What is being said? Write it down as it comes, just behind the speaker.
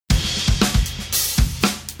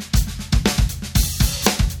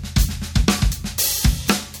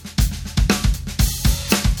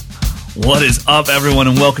What is up, everyone,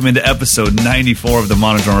 and welcome into episode 94 of the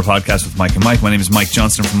Modern Drummer Podcast with Mike and Mike. My name is Mike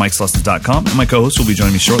Johnston from Mike'sLessons.com, and my co-host will be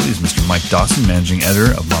joining me shortly is Mr. Mike Dawson, managing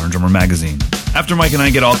editor of Modern Drummer Magazine. After Mike and I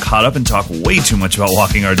get all caught up and talk way too much about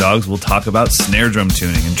walking our dogs, we'll talk about snare drum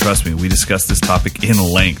tuning, and trust me, we discuss this topic in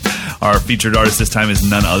length. Our featured artist this time is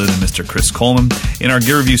none other than Mr. Chris Coleman. In our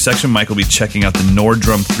gear review section, Mike will be checking out the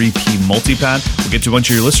Nordrum 3P multi-pad. We'll get to a bunch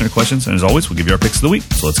of your listener questions, and as always, we'll give you our picks of the week.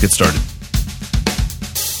 So let's get started.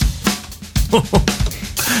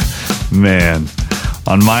 Man,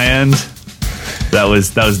 on my end, that was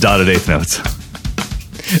dotted eighth notes.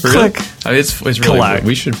 Really? Click. I mean, it's really Collide.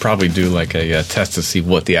 we should probably do like a test to see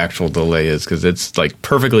what the actual delay is, because it's like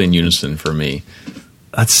perfectly in unison for me.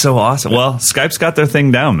 That's so awesome. Well, Skype's got their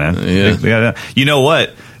thing down, man. Yeah. You know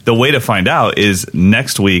what? The way to find out is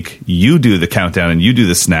next week you do the countdown and you do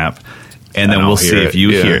the snap, and then we'll see if you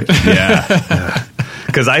hear it. Yeah.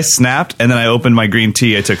 Because I snapped, and then I opened my green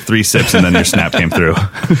tea. I took 3 sips, and then your snap came through.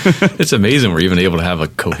 It's amazing we're even able to have a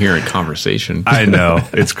coherent conversation. I know.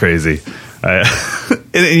 It's crazy. And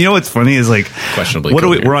you know what's funny is like, questionably what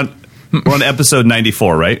coherent. we're on episode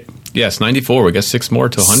 94, right? Yes, 94. We got 6 more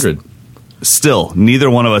to 100. Still, neither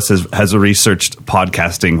one of us has researched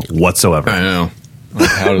podcasting whatsoever. I know.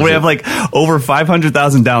 We have like over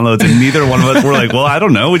 500,000 downloads, and neither one of us were like, well, I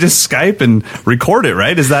don't know. We just Skype and record it,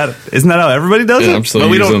 right? Isn't that how everybody does it? I'm still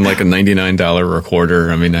using like a $99 recorder.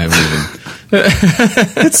 I mean, I haven't even...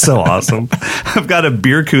 It's so awesome. I've got a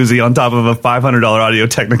beer koozie on top of a $500 Audio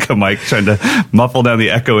Technica mic trying to muffle down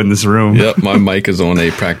the echo in this room. Yep, my mic is on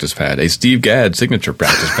a practice pad, a Steve Gadd signature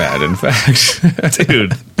practice pad, in fact.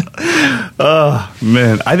 Dude. Oh,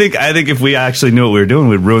 man. I think if we actually knew what we were doing,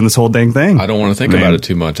 we'd ruin this whole dang thing. I don't want to think about it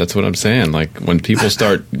too much. That's what I'm saying. Like, when people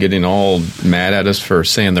start getting all mad at us for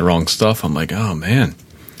saying the wrong stuff, I'm like, oh, man.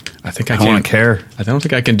 I don't want to care. I don't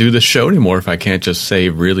think I can do this show anymore if I can't just say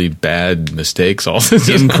really bad mistakes all the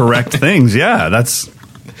time. Incorrect things. Yeah, that's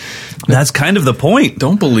kind of the point.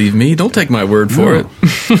 Don't believe me. Don't take my word for it.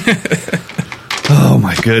 Oh,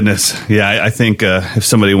 my goodness. Yeah, I think if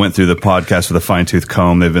somebody went through the podcast with a fine-tooth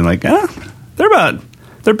comb, they've been like,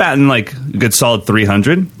 they're batting like a good solid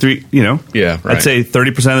 300. Yeah, right. I'd say 30%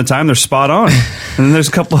 of the time they're spot on. And then there's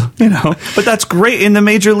a couple, but that's great. In the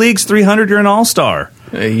major leagues, 300, you're an all-star.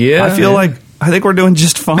 Yeah. I think we're doing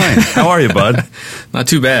just fine. How are you, bud? Not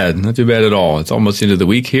too bad. Not too bad at all. It's almost the end of the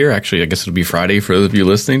week here. Actually, I guess it'll be Friday for those of you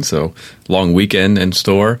listening, so long weekend in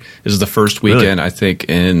store. This is the first weekend, really? I think,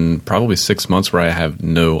 in probably 6 months where I have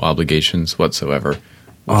no obligations whatsoever.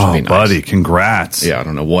 Oh, nice. Buddy, congrats. Yeah, I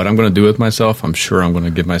don't know what I'm going to do with myself. I'm sure I'm going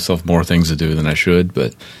to give myself more things to do than I should,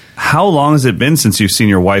 but... How long has it been since you've seen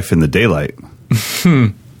your wife in the daylight?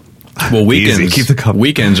 Well,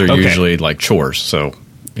 weekends are usually like chores, so...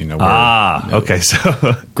 okay,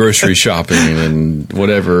 so grocery shopping and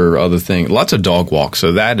whatever other thing. Lots of dog walks,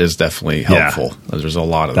 so that is definitely helpful. Yeah. There's a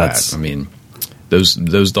lot of that. I mean,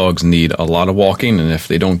 those dogs need a lot of walking, and if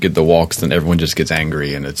they don't get the walks, then everyone just gets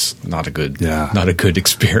angry, and it's not a good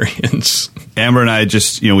experience. Amber and I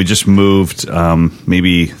we just moved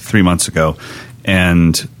maybe 3 months ago,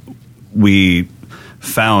 and we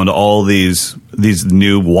found all these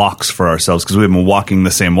new walks for ourselves because we've been walking the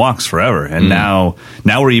same walks forever, and now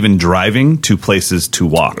we're even driving to places to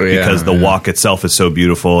walk because the walk itself is so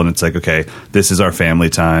beautiful, and it's like, okay, this is our family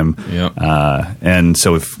time. And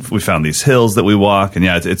so we found these hills that we walk, and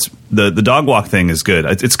it's the dog walk thing is good.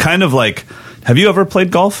 It's kind of like, have you ever played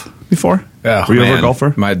golf before? Were you ever a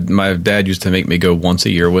golfer? My dad used to make me go once a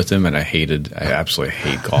year with him, and I absolutely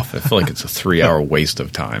hate golf. I feel like it's a 3-hour waste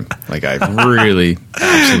of time. Like, I really,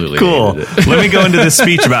 absolutely cool. hated it. Let me go into this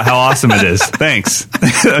speech about how awesome it is. Thanks.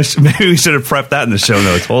 Maybe we should have prepped that in the show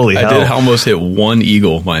notes. Holy hell. I did almost hit one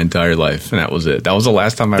eagle my entire life, and that was it. That was the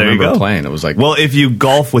last time I remember playing. It was like... Well, if you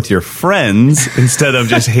golf with your friends instead of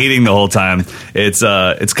just hating the whole time, it's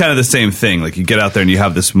kind of the same thing. Like, you get out there and you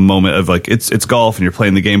have this moment of like, it's golf and you're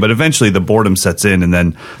playing the game, but eventually the boredom sets in, and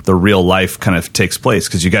then the real life kind of takes place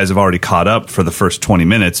because you guys have already caught up for the first 20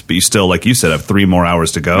 minutes, but you still, like you said, have 3 more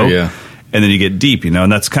hours to go. Yeah. And then you get deep, and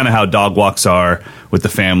that's kind of how dog walks are with the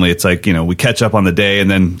family. It's like, we catch up on the day, and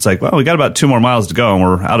then it's like, well, we got about 2 more miles to go, and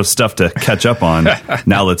we're out of stuff to catch up on.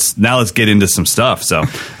 Now let's get into some stuff. So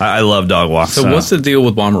I love dog walks. So what's the deal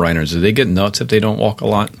with Weimaraners? Do they get nuts if they don't walk a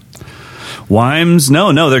lot? Weims?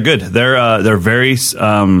 No, they're good. They're very...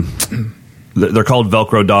 They're called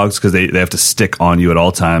Velcro dogs because they have to stick on you at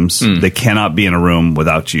all times. They cannot be in a room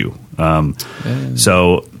without you.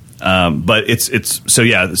 So But so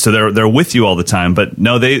they're with you all the time. But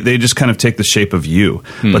no, they just kind of take the shape of you.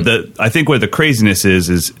 But I think where the craziness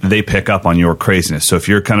is they pick up on your craziness. So if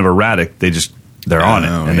you're kind of erratic, they're on it,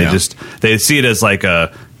 and they see it as like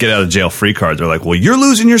a get out of jail free card. They're like, well, you're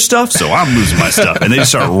losing your stuff, so I'm losing my stuff. And they just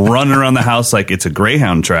start running around the house like it's a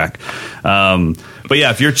Greyhound track. But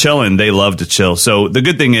yeah, if you're chilling, they love to chill. So the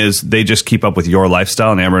good thing is they just keep up with your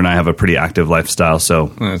lifestyle. And Amber and I have a pretty active lifestyle, so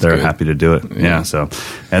they're happy to do it. Yeah. So,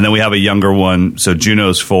 and then we have a younger one. So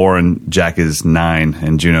Juno's 4 and Jack is 9,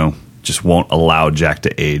 and Juno just won't allow Jack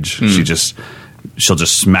to age. She'll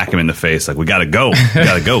just smack him in the face like, we gotta go,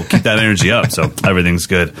 keep that energy up. So everything's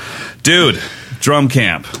good, dude. Drum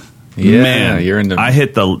camp. Yeah, man, you're in the. I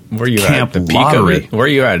hit the where you camp at? The peak lottery. of it. Where are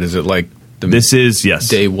you at? Is it like this is yes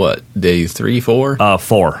day what? Day 3, 4?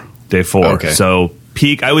 4. Day 4. Okay. So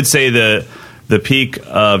peak. I would say the peak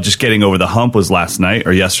of just getting over the hump was last night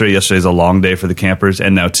or yesterday. Yesterday's a long day for the campers,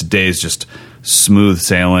 and now today's just smooth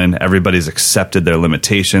sailing. Everybody's accepted their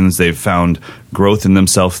limitations. They've found growth in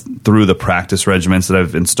themselves through the practice regimens that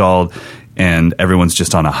I've installed, and everyone's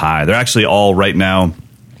just on a high. They're actually all right now.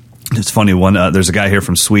 It's funny. There's a guy here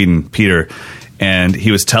from Sweden, Peter, and he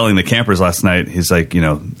was telling the campers last night. He's like,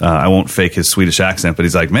 I won't fake his Swedish accent, but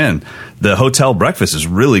he's like, man, the hotel breakfast is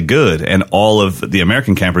really good, and all of the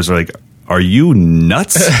American campers are like, are you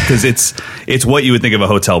nuts? Because it's what you would think of a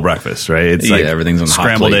hotel breakfast, right? It's like everything's on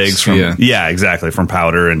scrambled eggs from exactly, from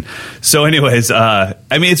powder. And so anyways, I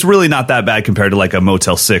mean, it's really not that bad compared to like a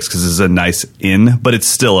Motel 6 because it's a nice inn, but it's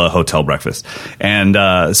still a hotel breakfast. And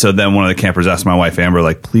so then one of the campers asked my wife Amber,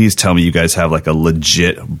 like, please tell me you guys have like a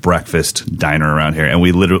legit breakfast diner around here. And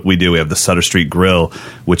we do. We have the Sutter Street Grill,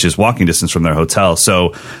 which is walking distance from their hotel.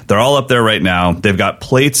 So they're all up there right now. They've got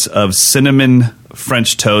plates of cinnamon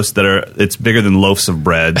French toast it's bigger than loaves of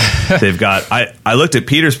bread. They've got I looked at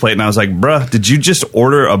Peter's plate and I was like, bruh, did you just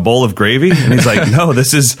order a bowl of gravy? And he's like, no,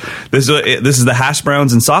 this is the hash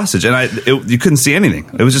browns and sausage. And you couldn't see anything.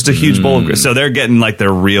 It was just a huge bowl of gravy. So they're getting like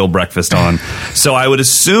their real breakfast on. So I would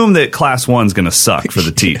assume that class 1's going to suck for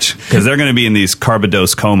the teach because they're going to be in these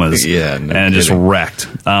carbidose comas and just wrecked.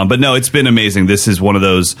 But no, it's been amazing. This is one of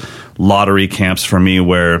those lottery camps for me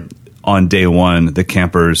where on day 1, the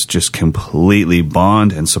campers just completely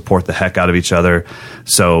bond and support the heck out of each other.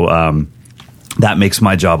 So that makes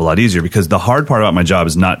my job a lot easier because the hard part about my job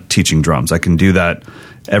is not teaching drums. I can do that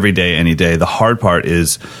every day, any day. The hard part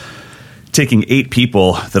is taking 8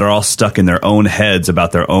 people that are all stuck in their own heads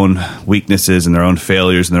about their own weaknesses and their own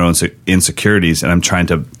failures and their own insecurities, and I'm trying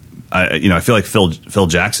to I feel like Phil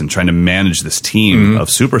Jackson trying to manage this team of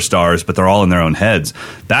superstars, but they're all in their own heads.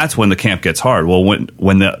 That's when the camp gets hard. Well,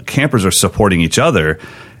 when the campers are supporting each other,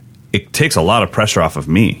 it takes a lot of pressure off of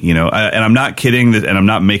me, and I'm not kidding, and I'm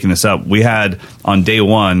not making this up. We had on day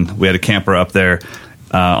 1, we had a camper up there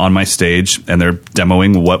on my stage, and they're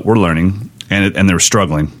demoing what we're learning, and they're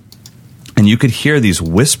struggling. And you could hear these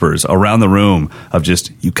whispers around the room of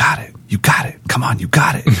just, you got it, come on, you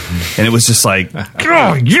got it. And it was just like,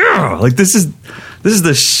 oh, yeah, like this is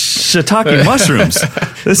the shiitake mushrooms.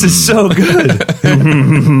 This is so good.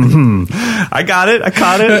 I got it.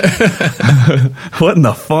 What in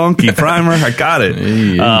the funky primer? I got it.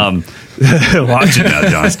 Watch it now,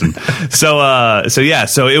 Johnston.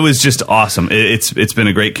 So it was just awesome. It's been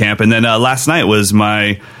a great camp. And then last night was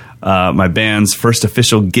my band's first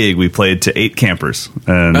official gig. We played to 8 campers.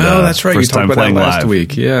 And, that's right. First you talked time about playing that last live.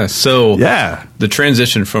 Week. Yeah. So the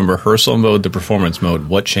transition from rehearsal mode to performance mode,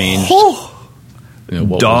 what changed? What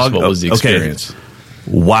was the experience? Okay.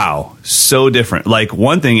 Wow. So different. Like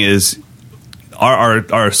one thing is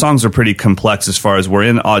our songs are pretty complex as far as we're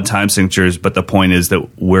in odd time signatures, but the point is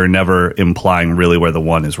that we're never implying really where the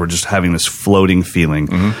 1 is. We're just having this floating feeling.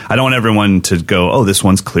 I don't want everyone to go, oh, this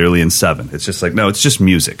one's clearly in 7. It's just like, no, it's just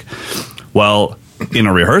music. Well, in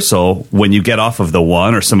a rehearsal, when you get off of the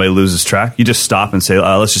 1 or somebody loses track, you just stop and say,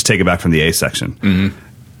 let's just take it back from the A section.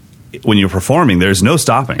 When you're performing, there's no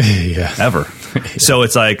stopping ever. So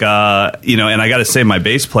it's like, and I got to say, my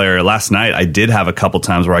bass player last night, I did have a couple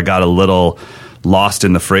times where I got a little lost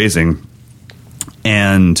in the phrasing,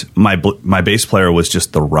 and my bass player was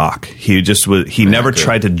just the rock. He just was. He never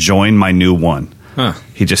tried to join my new 1.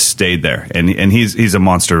 He just stayed there, and he's a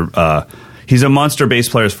monster. He's a monster bass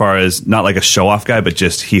player as far as not like a show off guy, but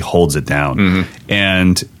just he holds it down.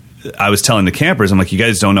 And I was telling the campers, I'm like, you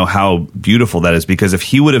guys don't know how beautiful that is, because if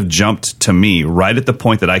he would have jumped to me right at the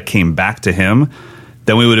point that I came back to him,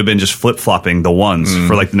 then we would have been just flip-flopping the 1s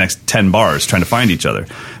for like the next 10 bars trying to find each other.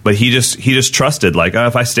 But he just trusted, like,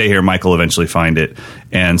 if I stay here, Mike will eventually find it.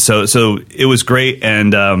 And so it was great.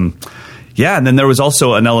 And and then there was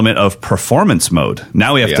also an element of performance mode.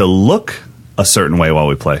 Now we have to look a certain way while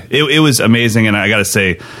we play. It was amazing, and I got to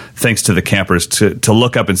say, thanks to the campers, to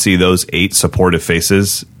look up and see those 8 supportive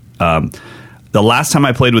faces. The last time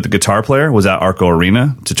I played with the guitar player was at Arco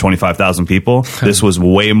Arena to 25,000 people. This was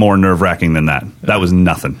way more nerve-wracking than that. That was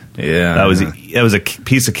nothing. Yeah. That was a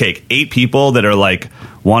piece of cake. 8 people that are like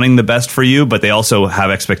wanting the best for you, but they also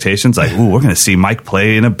have expectations like, ooh, we're going to see Mike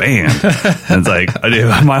play in a band. And it's like,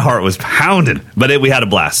 my heart was pounding. But we had a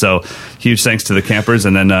blast. So huge thanks to the campers,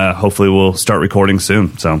 and then hopefully we'll start recording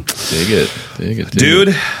soon. So dig it.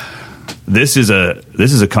 Dude. This is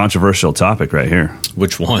a controversial topic right here.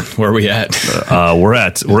 Which one? Where are we at? We're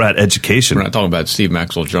at education. We're not talking about Steve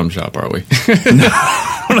Maxwell's drum shop, are we?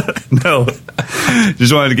 No.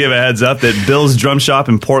 Just wanted to give a heads up that Bill's drum shop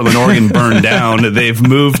in Portland, Oregon burned down. They've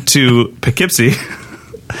moved to Poughkeepsie.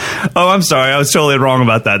 Oh, I'm sorry. I was totally wrong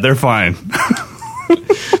about that. They're fine.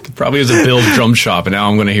 Probably was a Bill's drum shop, and now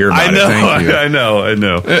I'm going to hear about it. Thank you. I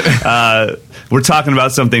know. We're talking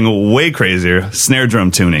about something way crazier, snare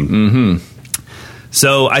drum tuning. Mm-hmm.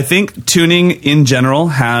 So I think tuning in general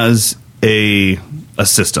has a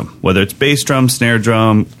system, whether it's bass drum, snare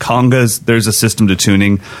drum, congas, there's a system to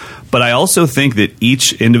tuning. But I also think that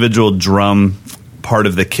each individual drum part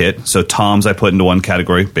of the kit, so toms I put into one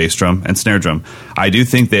category, bass drum and snare drum, I do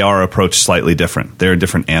think they are approached slightly different. They're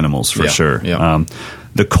different animals for sure. Yeah.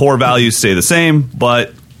 The core values stay the same,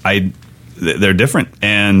 but they're different.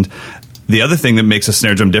 And the other thing that makes a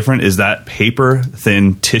snare drum different is that paper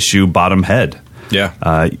thin tissue bottom head.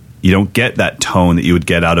 Yeah. You don't get that tone that you would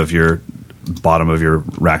get out of your bottom of your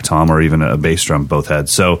rack tom or even a bass drum, both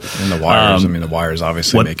heads. So, and the wires, the wires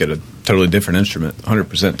obviously make it a totally different instrument,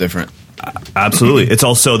 100% different. Absolutely. It's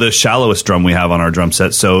also the shallowest drum we have on our drum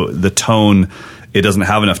set. So the tone, it doesn't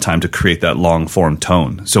have enough time to create that long form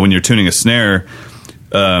tone. So when you're tuning a snare,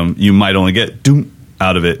 you might only get doom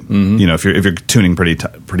out of it, if you're tuning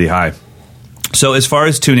pretty high. So as far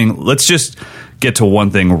as tuning, let's just get to one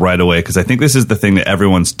thing right away, because I think this is the thing that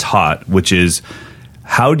everyone's taught, which is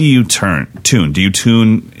how do you tune? Do you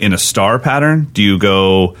tune in a star pattern? Do you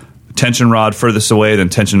go tension rod furthest away, then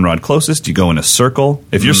tension rod closest? Do you go in a circle?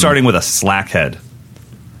 If you're starting with a slack head.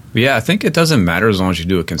 Yeah, I think it doesn't matter as long as you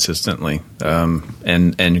do it consistently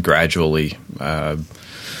and gradually.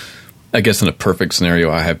 I guess in a perfect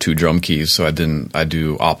scenario, I have 2 drum keys, so I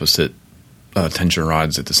do opposite tension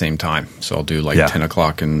rods at the same time. So I'll do 10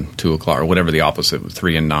 o'clock and 2 o'clock, or whatever the opposite,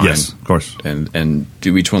 3 and 9. Yes, of course. And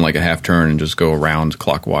do each one like a half turn and just go around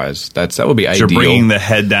clockwise. That would be ideal. You're bringing the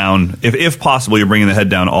head down, if possible, you're bringing the head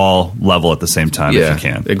down all level at the same time if you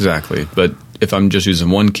can. Exactly. But if I'm just using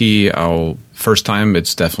one key, first time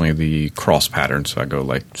it's definitely the cross pattern. So I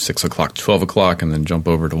go 6 o'clock, 12 o'clock, and then jump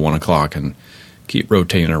over to 1 o'clock and keep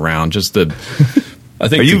rotating around. I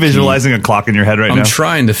think. Are you visualizing a clock in your head right now? I'm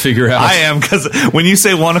trying to figure out. I am, because when you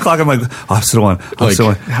say 1 o'clock, I'm like, opposite of 1. Opposite of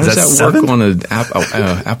 1. How does that work on an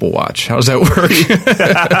Apple Watch? How does that work?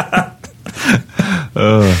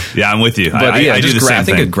 Yeah, I'm with you. But I do the same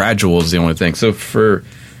thing. I think gradual is the only thing. So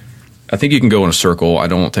I think you can go in a circle.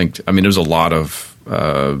 There's a lot of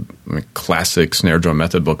classic snare drum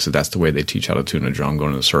method books that's the way they teach how to tune a drum,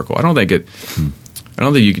 going in a circle. I don't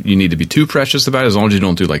think you need to be too precious about it, as long as you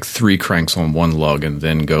don't do 3 cranks on one lug and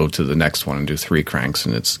then go to the next one and do 3 cranks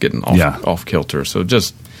and it's getting off kilter. So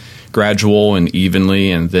just gradual and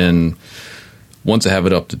evenly, and then once I have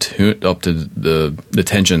it up to the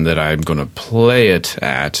tension that I'm going to play it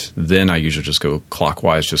at, then I usually just go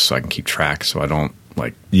clockwise just so I can keep track, so I don't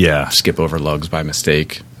skip over lugs by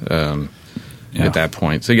mistake at that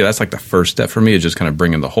point. So that's the first step for me, is just kind of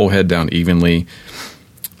bringing the whole head down evenly.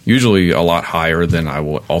 Usually a lot higher than I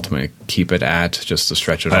will ultimately keep it at, just to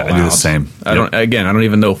stretch it all out. I do the same. I don't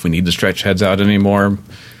even know if we need to stretch heads out anymore,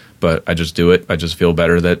 but I just do it. I just feel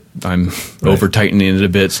better that I'm over tightening it a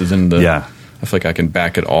bit, so then I feel like I can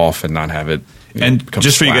back it off and not have it. And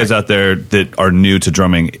just for you guys out there that are new to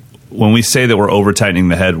drumming, when we say that we're over tightening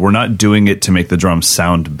the head, we're not doing it to make the drum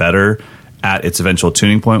sound better at its eventual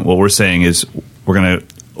tuning point. What we're saying is we're going to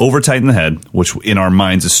over tighten the head, which in our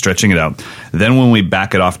minds is stretching it out. Then when we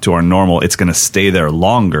back it off to our normal, it's going to stay there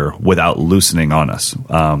longer without loosening on us.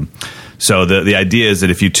 So the idea is that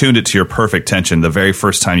if you tuned it to your perfect tension the very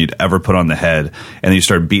first time you'd ever put on the head, and then you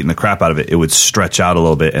started beating the crap out of it, it would stretch out a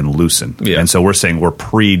little bit and loosen. Yeah. And so we're saying we're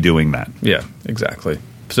pre-doing that. Yeah, exactly.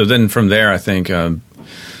 So then from there, I think, actually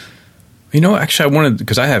I wanted,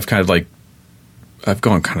 because I have kind of I've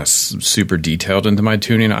gone kind of super detailed into my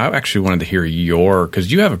tuning. I actually wanted to hear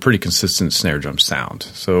because you have a pretty consistent snare drum sound.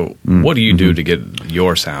 So what do you do to get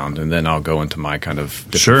your sound? And then I'll go into my kind of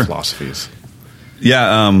different philosophies.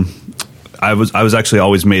 Yeah, I was actually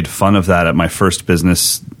always made fun of that at my first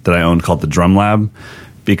business that I owned called the Drum Lab,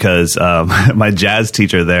 because my jazz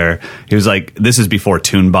teacher there, he was like, this is before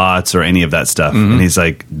tune bots or any of that stuff. And he's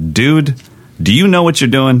like, dude, do you know what you're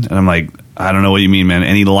doing? And I'm like, I don't know what you mean, man.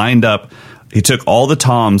 And he took all the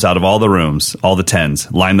toms out of all the rooms, all the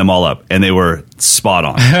 10s, lined them all up, and they were spot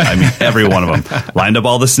on. I mean, every one of them. Lined up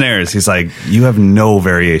all the snares. He's like, you have no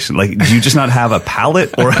variation. Like, do you just not have a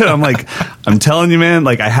palette? Or I'm like, I'm telling you, man,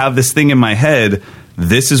 like, I have this thing in my head.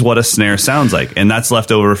 This is what a snare sounds like. And that's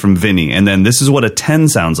left over from Vinny. And then this is what a 10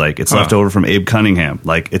 sounds like. It's left over from Abe Cunningham.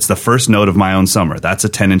 Like, it's the first note of My Own Summer. That's a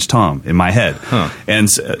 10-inch tom in my head. And,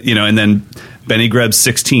 and then Benny Greb's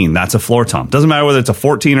 16, that's a floor tom. Doesn't matter whether it's a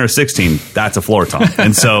 14 or a 16, that's a floor tom.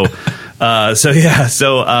 And so as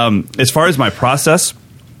far as my process,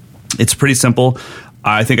 it's pretty simple.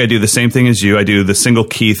 I think I do the same thing as you. I do the single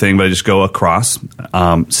key thing, but I just go across.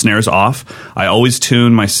 Snares off. I always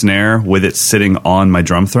tune my snare with it sitting on my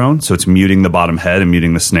drum throne, so it's muting the bottom head and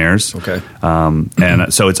muting the snares. Okay.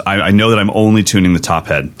 And so I know that I'm only tuning the top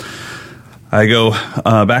head. I go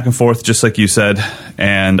back and forth, just like you said,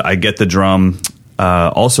 and I get the drum.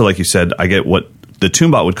 Also, like you said, I get what the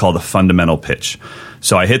TuneBot would call the fundamental pitch.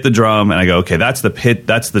 So I hit the drum, and I go, okay, that's the pitch.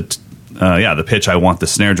 That's the pitch I want the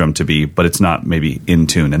snare drum to be, but it's not maybe in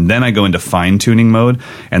tune. And then I go into fine tuning mode,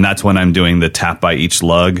 and that's when I'm doing the tap by each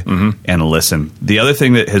lug and listen. The other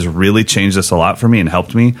thing that has really changed this a lot for me and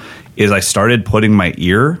helped me is I started putting my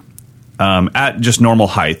ear at just normal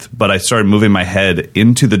height, but I started moving my head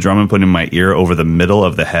into the drum and putting my ear over the middle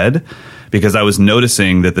of the head, because I was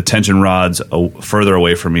noticing that the tension rods further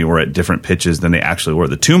away from me were at different pitches than they actually were.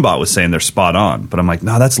 The TuneBot was saying they're spot on, but I'm like,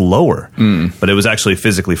 no, that's lower. But it was actually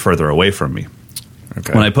physically further away from me.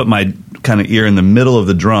 Okay. When I put my kind of ear in the middle of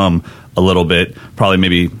the drum a little bit, probably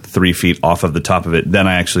maybe 3 feet off of the top of it, then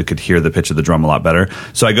I actually could hear the pitch of the drum a lot better.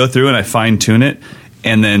 So I go through and I fine tune it.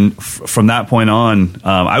 And then from that point on,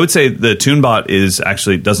 I would say the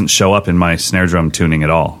TuneBot doesn't show up in my snare drum tuning at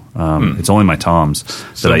all. It's only my toms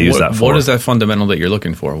that I use that for. What is that fundamental that you're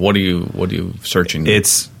looking for? What are you searching?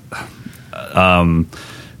 It's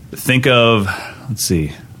think of, let's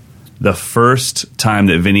see, the first time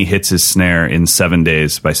that Vinny hits his snare in 7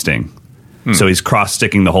 Days by Sting. So he's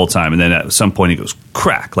cross-sticking the whole time, and then at some point he goes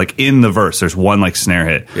crack. Like in the verse, there's one like snare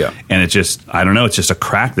hit, and it just, I don't know, it's just a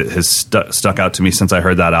crack that has stuck out to me since I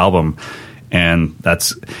heard that album, and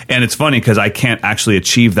it's funny because I can't actually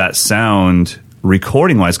achieve that sound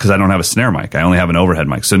recording-wise because I don't have a snare mic. I only have an overhead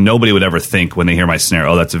mic, so nobody would ever think when they hear my snare,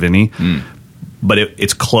 oh, that's a Vinny. But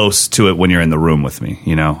it's close to it when you're in the room with me,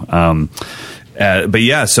 you know. But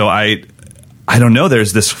yeah, so I don't know.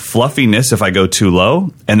 There's this fluffiness if I go too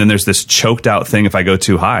low, and then there's this choked out thing if I go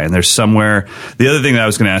too high. And there's somewhere. The other thing that I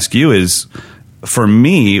was going to ask you is, for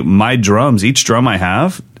me, my drums, each drum I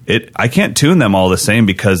have, I can't tune them all the same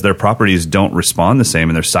because their properties don't respond the same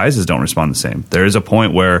and their sizes don't respond the same. There is a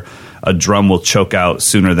point where a drum will choke out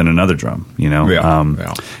sooner than another drum, you know?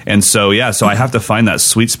 And so, so I have to find that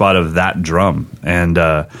sweet spot of that drum. And,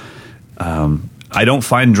 I don't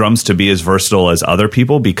find drums to be as versatile as other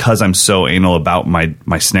people because I'm so anal about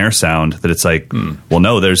my snare sound that it's like, well,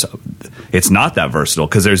 no, it's not that versatile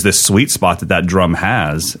because there's this sweet spot that drum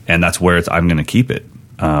has, and that's where I'm going to keep it.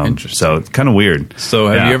 Interesting. So it's kind of weird. So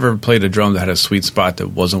have you ever played a drum that had a sweet spot that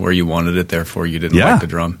wasn't where you wanted it, therefore you didn't like the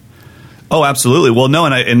drum? Oh, absolutely. Well, no,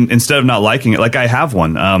 and instead of not liking it, like I have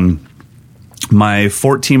one. My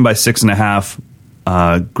 14 by 6.5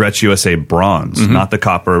 Gretsch USA bronze, not the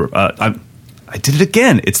copper. I did it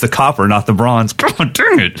again. It's the copper, not the bronze. God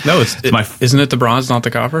dang it. No, isn't it the bronze, not the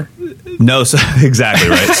copper? No, so, exactly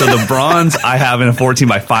right. So the bronze I have in a 14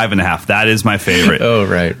 by 5.5. That is my favorite. Oh,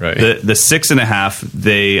 right. The 6.5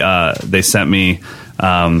 they sent me,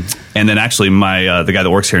 and then actually the guy that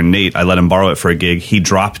works here, Nate, I let him borrow it for a gig. He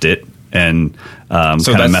dropped it and kind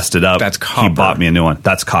of messed it up. That's copper. He bought me a new one.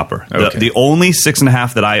 That's copper. Okay. The only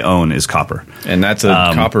 6.5 that I own is copper. And that's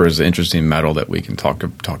copper is an interesting metal that we can talk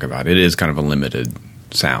about. It is kind of a limited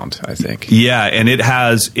sound, I think. Yeah, and it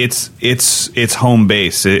has its home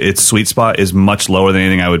base. Its sweet spot is much lower than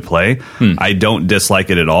anything I would play. I don't dislike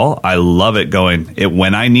it at all. I love it going.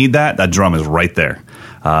 When I need that drum is right there.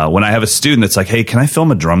 When I have a student that's like, hey, can I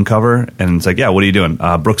film a drum cover? And it's like, yeah, what are you doing?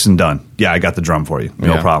 Brooks and Dunn. Yeah, I got the drum for you.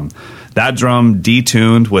 No problem. That drum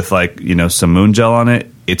detuned with some moon gel on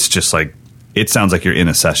it. It's just like, it sounds like you're in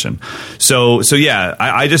a session. So yeah,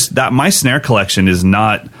 I just, my snare collection is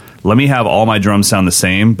not, let me have all my drums sound the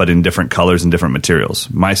same, but in different colors and different materials.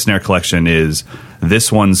 My snare collection is,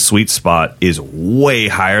 this one's sweet spot is way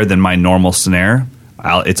higher than my normal snare.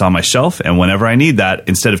 It's on my shelf, and whenever I need that,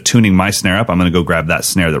 instead of tuning my snare up, I'm going to go grab that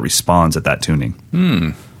snare that responds at that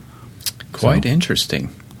tuning. Quite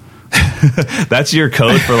interesting. That's your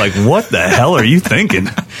code for what the hell are you thinking?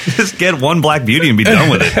 Just get one Black Beauty and be done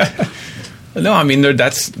with it. No, I mean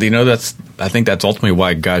that's I think that's ultimately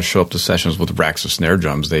why guys show up to sessions with racks of snare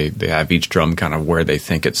drums. They have each drum kind of where they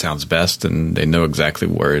think it sounds best, and they know exactly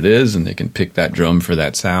where it is, and they can pick that drum for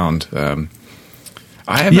that sound. You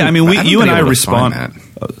and I respond.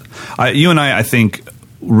 You and I think,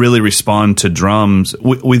 really respond to drums.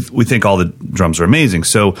 We think all the drums are amazing.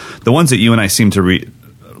 So the ones that you and I seem to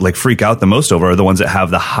freak out the most over are the ones that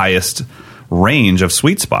have the highest range of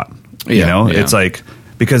sweet spot. It's like,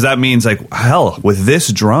 because that means like, hell, with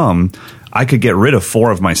this drum, I could get rid of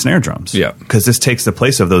 4 of my snare drums. Yeah. Because this takes the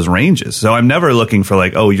place of those ranges. So I'm never looking for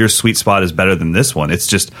like, oh, your sweet spot is better than this one. It's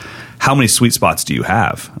just, how many sweet spots do you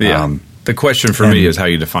have? Yeah. The question for me is how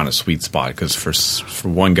you define a sweet spot, because for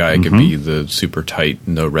one guy it could be the super tight,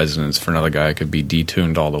 no resonance. For another guy it could be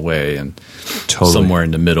detuned all the way, and somewhere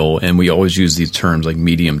in the middle. And we always use these terms like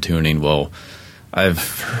medium tuning. Well, I've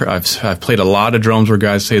played a lot of drums where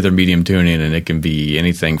guys say they're medium tuning, and it can be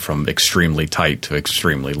anything from extremely tight to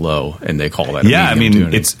extremely low, and they call that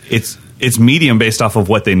medium tuning. It's medium based off of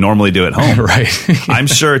what they normally do at home. Right. I'm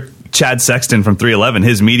sure Chad Sexton from 311,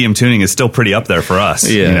 his medium tuning is still pretty up there for us.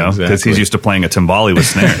 Yeah, because he's used to playing a timbali with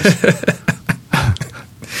snares.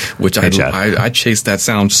 Which I chased that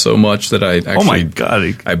sound so much that I actually, oh my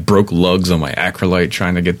God, I broke lugs on my acrylite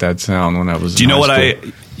trying to get that sound when I was. Do you know what I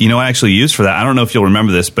actually used for that? I don't know if you'll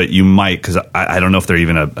remember this, but you might, because I don't know if they're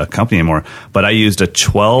even a company anymore. But I used a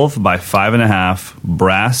 12 by 5.5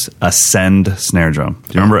 brass Ascend snare drum.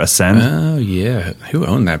 Do you remember Ascend? Oh yeah, who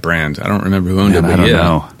owned that brand? I don't remember who owned it. But I don't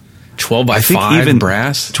know. 12 by 5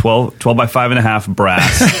 brass? 12 by 5.5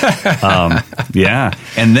 brass. Yeah.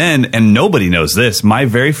 And nobody knows this. My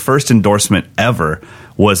very first endorsement ever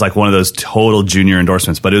was like one of those total junior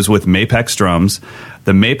endorsements, but it was with Mapex drums.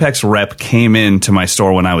 The Mapex rep came into my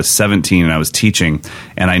store when I was 17 and I was teaching,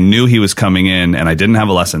 and I knew he was coming in, and I didn't have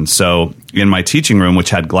a lesson. So in my teaching room, which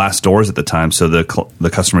had glass doors at the time so the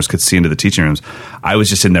customers could see into the teaching rooms, I was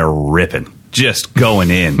just in there ripping, just going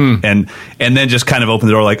in, and then just kind of opened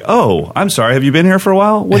the door like, oh, I'm sorry, have you been here for a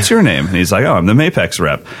while? What's your name? And he's like, oh, I'm the Mapex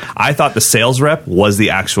rep. I thought the sales rep was the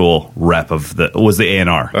actual rep was the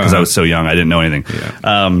A&R, because I was so young, I didn't know anything.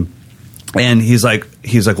 Yeah. And he's like,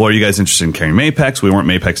 well, are you guys interested in carrying Mapex? We weren't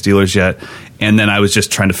Mapex dealers yet. And then I was just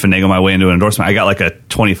trying to finagle my way into an endorsement. I got like a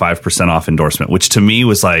 25% off endorsement, which to me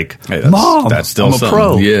was like, hey, Mom, that's still I'm a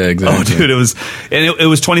pro. Yeah, exactly. Oh, dude, it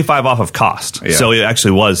was 25 off of cost. Yeah. So it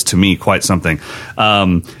actually was, to me, quite something.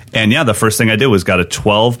 And yeah, the first thing I did was got a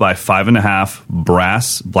 12 by 5.5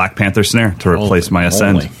 brass Black Panther snare to replace my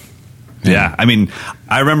Ascend. Yeah. I mean,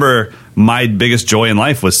 I remember my biggest joy in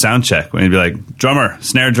life was sound check, when he'd be like, drummer,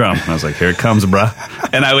 snare drum. And I was like, here it comes, bruh.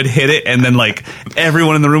 And I would hit it, and then like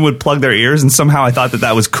everyone in the room would plug their ears, and somehow I thought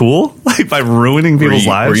that was cool, like by ruining people's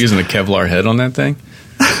lives. Were you using a Kevlar head on that thing?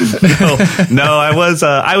 No, I was,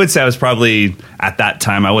 I would say I was probably, at that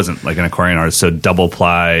time, I wasn't like an accordion artist, so double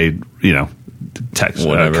ply,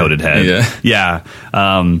 coated head. Yeah.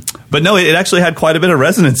 But no, it actually had quite a bit of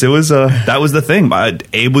resonance. It was that was the thing.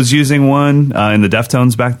 Abe was using one in the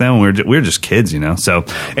Deftones back then. We were just kids, So,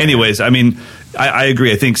 anyways, I mean, I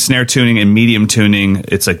agree. I think snare tuning and medium tuning,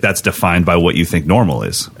 it's like that's defined by what you think normal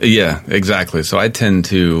is. Yeah, exactly. So I tend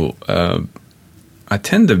to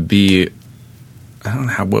be, I don't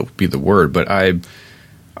know what would be the word, but I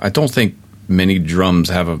don't think many drums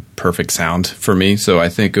have a perfect sound for me. So I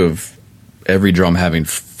think of every drum having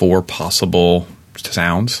 4 possible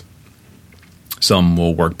sounds. Some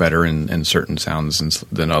will work better in certain sounds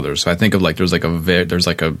than others. So I think of like there's a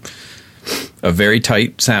very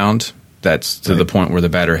tight sound that's to the point where the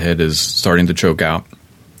batter head is starting to choke out.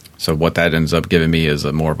 So what that ends up giving me is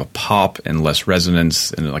more of a pop and less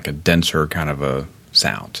resonance and like a denser kind of a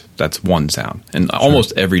sound. That's one sound, and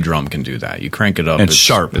almost every drum can do that. You crank it up, it's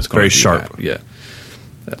sharp. It's very sharp. That. Yeah.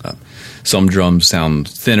 Some drums sound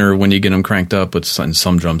thinner when you get them cranked up, but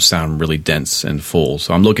some drums sound really dense and full.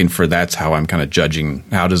 So I'm looking for, that's how I'm kind of judging,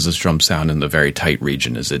 how does this drum sound in the very tight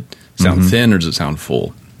region? Is it sound thin or does it sound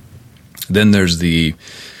full? Then there's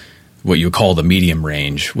what you call the medium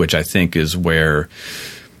range, which I think is where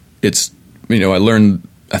it's,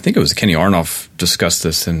 I think it was Kenny Arnoff discussed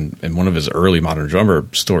this in one of his early Modern Drummer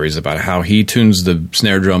stories about how he tunes the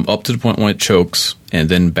snare drum up to the point when it chokes and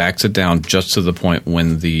then backs it down just to the point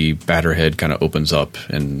when the batter head kind of opens up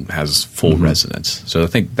and has full resonance. So I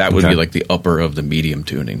think that would be like the upper of the medium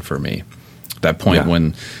tuning for me. That point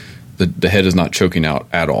when the head is not choking out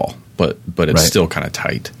at all, but it's still kind of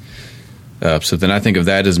tight. So then I think of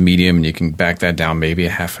that as medium, and you can back that down maybe a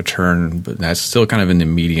half a turn, but that's still kind of in the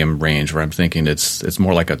medium range where I'm thinking it's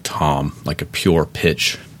more like a tom, like a pure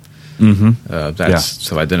pitch. So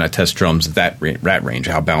then I test drums at that range.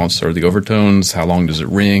 How balanced are the overtones? How long does it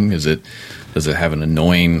ring? Is it Does it have an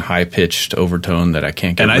annoying high-pitched overtone that I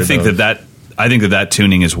can't get rid of? I think that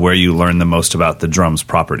tuning is where you learn the most about the drum's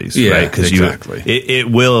properties, right? Because exactly. It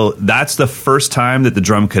will. That's the first time that the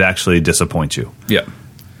drum could actually disappoint you. Yeah.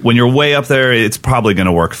 When you're way up there, it's probably going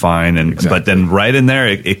to work fine, but then right in there,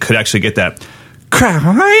 it could actually get that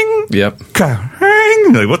clang. Yep.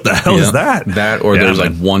 Clang. Like, what the hell is that? That, or there's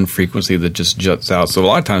like one frequency that just juts out. So a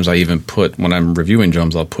lot of times I even put, when I'm reviewing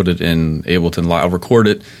drums, I'll put it in Ableton Live. I'll record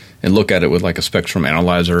it and look at it with like a spectrum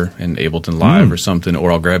analyzer in Ableton Live or something,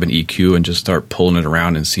 or I'll grab an EQ and just start pulling it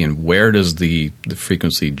around and seeing where does the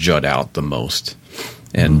frequency jut out the most.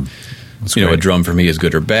 And a drum for me is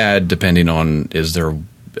good or bad depending on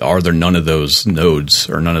are there none of those nodes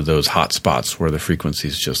or none of those hot spots where the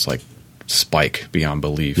frequencies just like spike beyond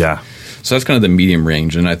belief. Yeah. So that's kind of the medium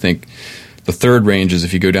range. And I think the third range is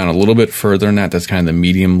if you go down a little bit further than that, that's kind of the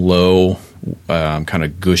medium-low, kind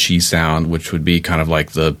of gushy sound, which would be kind of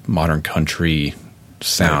like the modern country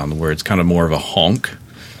sound, where it's kind of more of a honk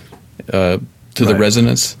to the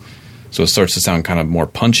resonance. So it starts to sound kind of more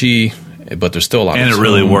punchy, but there's still a lot of tone. And it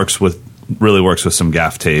really works with some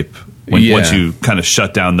gaff tape. Once you kind of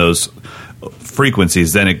shut down those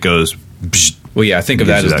frequencies, then it goes. Well, yeah, I think of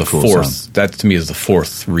that as the fourth. Sound. That to me is the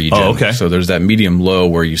fourth region. Oh, okay. So there's that medium low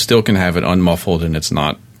where you still can have it unmuffled and it's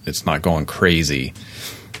not going crazy.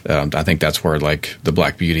 I think that's where like the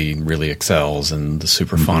Black Beauty really excels, and the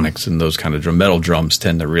Superphonics and those kind of metal drums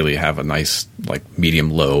tend to really have a nice like medium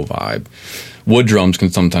low vibe. Wood drums can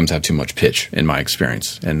sometimes have too much pitch, in my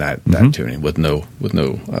experience, in that tuning with no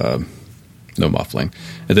muffling.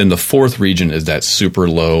 And then the fourth region is that super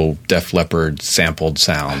low Def Leppard sampled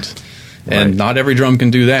sound. And not every drum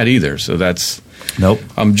can do that either. So that's... Nope.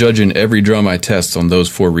 I'm judging every drum I test on those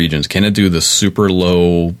four regions. Can it do the super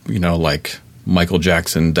low, like Michael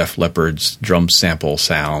Jackson, Def Leppard's drum sample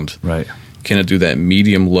sound? Right. Can it do that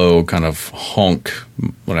medium low kind of honk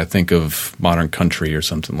when I think of modern country or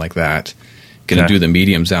something like that? Can it do the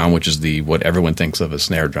medium sound, which is what everyone thinks of as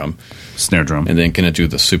snare drum? Snare drum. And then can it do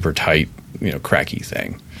the super tight, cracky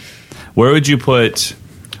thing? Where would you put...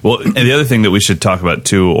 Well, and the other thing that we should talk about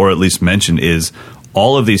too, or at least mention, is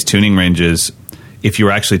all of these tuning ranges, if you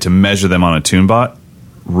were actually to measure them on a TuneBot,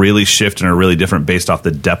 really shift and are really different based off the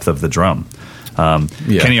depth of the drum.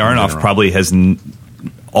 Kenny Aronoff probably has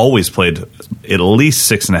always played at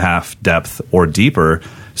least 6.5 depth or deeper.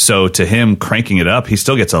 So to him, cranking it up, he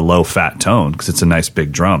still gets a low fat tone because it's a nice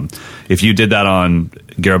big drum. If you did that on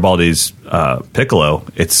Garibaldi's piccolo,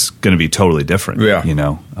 it's going to be totally different. Yeah.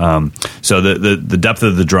 So the depth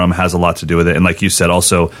of the drum has a lot to do with it, and like you said,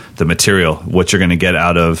 also the material, what you're going to get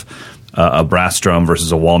out of a brass drum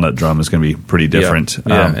versus a walnut drum is going to be pretty different.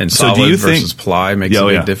 And so solid versus ply makes a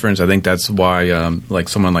big difference. I think that's why like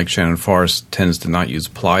someone like Shannon Forrest tends to not use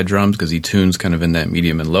ply drums, because he tunes kind of in that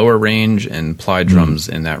medium and lower range, and ply drums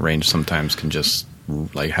in that range sometimes can just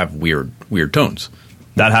like have weird tones.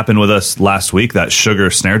 That happened with us last week. That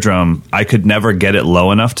Sugar snare drum, I could never get it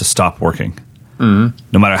low enough to stop working. No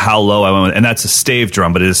matter how low I went with, and that's a stave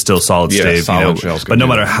drum, but it is still solid stave. Solid but no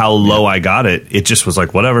matter how low I got it, it just was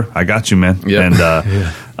like, whatever, I got you, man. Yep.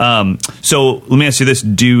 And so let me ask you this: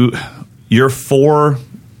 your 4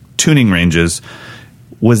 tuning ranges,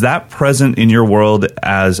 was that present in your world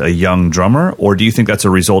as a young drummer, or do you think that's a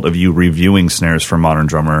result of you reviewing snares for Modern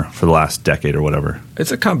Drummer for the last decade or whatever?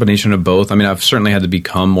 It's a combination of both. I mean, I've certainly had to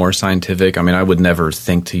become more scientific. I mean, I would never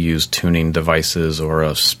think to use tuning devices or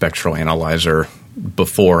a spectral analyzer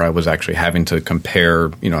before I was actually having to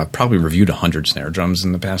compare. I've probably reviewed 100 snare drums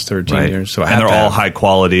in the past 13 years. So they're all high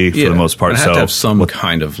quality for the most part. I have to have some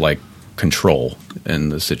kind of like control in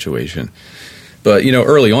the situation. But,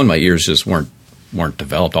 early on, my ears just weren't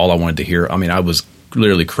developed. All I wanted to hear, I was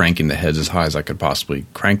literally cranking the heads as high as I could possibly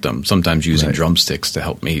crank them, sometimes using drumsticks to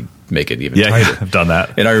help me make it even tighter. Yeah, I've done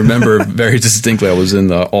that. And I remember very distinctly, I was in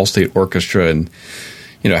the All-State Orchestra and,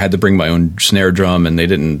 I had to bring my own snare drum, and they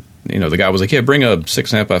didn't, the guy was like, yeah, bring a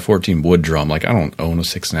 6.5x14 wood drum. Like, I don't own a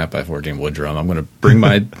 6.5x14 wood drum. I'm going to bring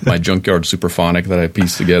my junkyard Superphonic that I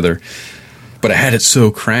pieced together. But I had it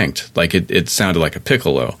so cranked, like it sounded like a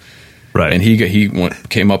piccolo. Right. And he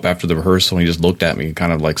came up after the rehearsal and he just looked at me and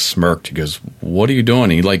kind of like smirked. He goes, "What are you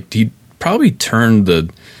doing?" And he probably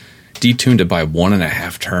detuned it by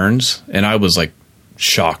 1.5 turns. And I was like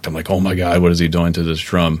shocked. I'm like, oh my God, what is he doing to this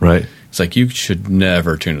drum? Right. It's like, you should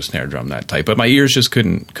never tune a snare drum that tight. But my ears just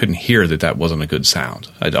couldn't hear that wasn't a good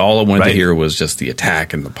sound. All I wanted to hear was just the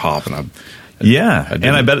attack and the pop. And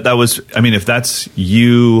I bet that was, if that's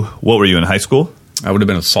you, what were you in high school? I would have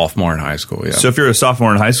been a sophomore in high school, yeah. So if you're a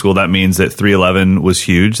sophomore in high school, that means that 311 was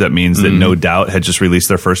huge. That means that No Doubt had just released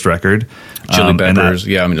their first record. Chili Peppers,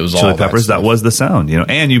 it was all Chili Peppers, that was the sound,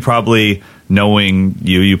 And you probably knowing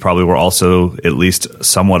you probably were also at least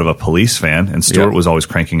somewhat of a Police fan, and Stuart was always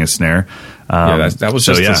cranking his snare. That was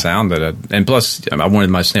just the sound and plus I wanted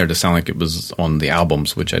my snare to sound like it was on the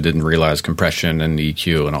albums, which I didn't realize compression and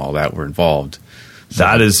EQ and all that were involved. So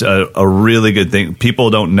that is a really good thing. People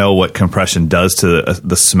don't know what compression does to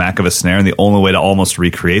the smack of a snare, and the only way to almost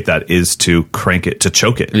recreate that is to crank it, to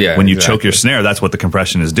choke it. Yeah, when you choke your snare, that's what the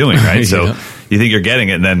compression is doing, right? So you think you're getting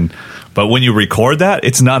it, and then... But when you record that,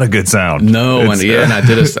 it's not a good sound. No, and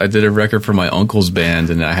I did a record for my uncle's band,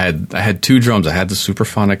 and I had two drums. I had the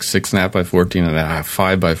Superphonic 6.5x14 and I had a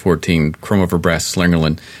 5x14 chrome over brass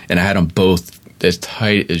Slingerland, and I had them both as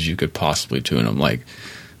tight as you could possibly tune them. Like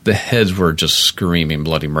the heads were just screaming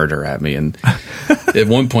bloody murder at me, and at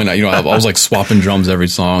one point, I was like swapping drums every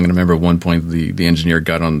song. And I remember at one point the engineer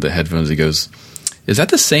got on the headphones. He goes, "Is that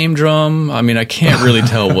the same drum? I mean, I can't really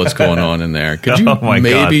tell what's going on in there. Could you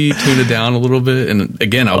maybe tune it down a little bit?" And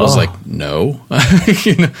again, I was like, "No."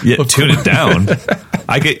 Tune it down.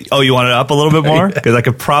 You want it up a little bit more? Because I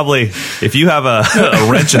could probably, if you have a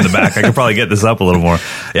wrench in the back, I could probably get this up a little more.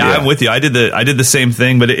 Yeah, I'm with you. I did the same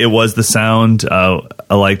thing, but it was the sound.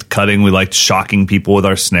 I liked cutting. We liked shocking people with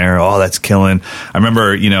our snare. Oh, that's killing. I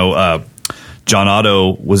remember, John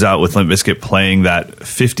Otto was out with Limp Bizkit playing that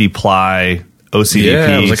 50 ply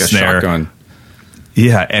OCDP it was like snare. A shotgun.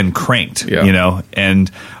 Yeah, and cranked,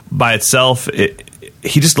 and by itself,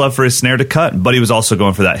 he just loved for his snare to cut, but he was also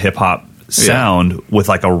going for that hip hop sound with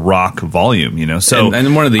like a rock volume, So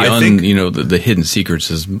and one of the the hidden secrets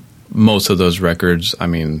is most of those records. I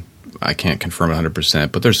mean, I can't confirm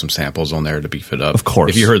 100%, but there's some samples on there to beef it up. Of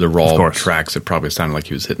course, if you heard the raw tracks, it probably sounded like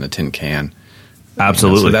he was hitting a tin can.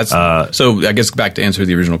 Absolutely. So that's so. I guess back to answer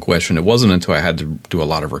the original question, it wasn't until I had to do a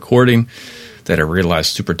lot of recording that I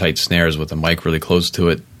realized super tight snares with a mic really close to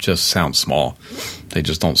it just sound small. They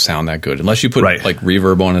just don't sound that good unless you put like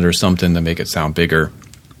reverb on it or something to make it sound bigger.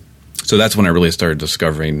 So that's when I really started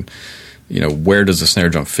discovering, where does the snare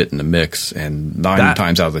drum fit in the mix? And 9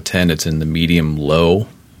 times out of the 10, it's in the medium low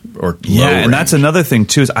or low range. And that's another thing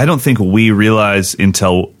too. Is I don't think we realize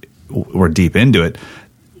until we're deep into it.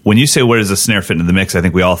 When you say where does the snare fit into the mix, I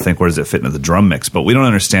think we all think where does it fit into the drum mix, but we don't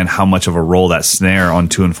understand how much of a role that snare on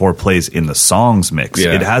 2 and 4 plays in the song's mix.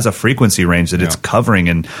 Yeah. It has a frequency range that it's covering,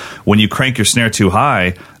 and when you crank your snare too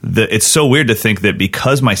high, it's so weird to think that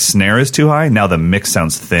because my snare is too high, now the mix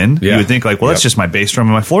sounds thin. Yeah. You would think like, well, that's just my bass drum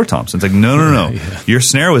and my floor toms. It's like, no. Yeah. Your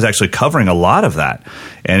snare was actually covering a lot of that.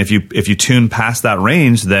 And if you tune past that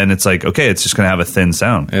range, then it's like, okay, it's just going to have a thin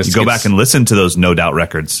sound. You go back and listen to those No Doubt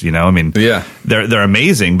records, I mean, they're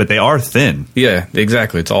amazing, but they are thin. Yeah,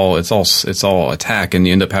 exactly. It's all attack, and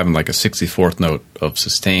you end up having like a 64th note of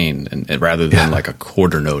sustain, and rather than like a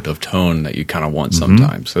quarter note of tone that you kind of want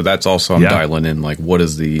sometimes. So that's also I'm dialing in like what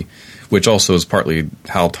is which also is partly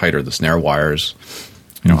how tight are the snare wires.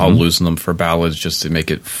 I'll loosen them for ballads just to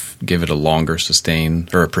make it give it a longer sustain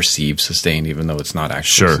or a perceived sustain, even though it's not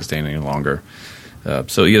actually sustain any longer.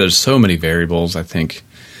 So there's so many variables. I think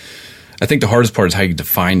the hardest part is how you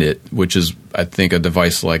define it, which is, I think, a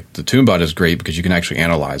device like the TuneBot is great because you can actually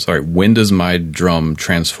analyze, all right, when does my drum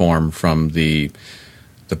transform from the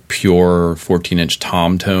pure 14-inch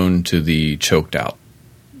tom tone to the choked out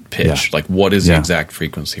pitch? Like, what is the exact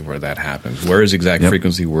frequency where that happens? Where is the exact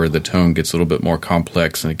frequency where the tone gets a little bit more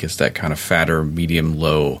complex and it gets that kind of fatter, medium,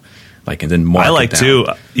 low, and then mark I like it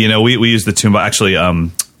down. too, we use the TuneBot.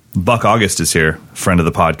 Actually, Buck August is here, friend of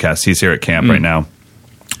the podcast. He's here at camp right now.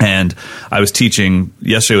 And I was teaching,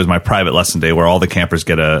 yesterday was my private lesson day where all the campers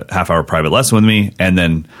get a half-hour private lesson with me, and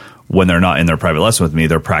then when they're not in their private lesson with me,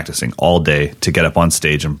 they're practicing all day to get up on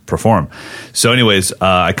stage and perform. So anyways,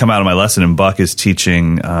 I come out of my lesson, and Buck is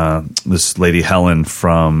teaching this lady, Helen,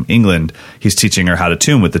 from England. He's teaching her how to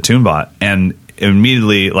tune with the TuneBot. And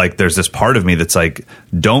immediately, there's this part of me that's like,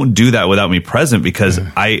 don't do that without me present, because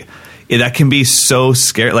that can be so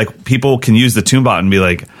scary. Like, people can use the TuneBot and be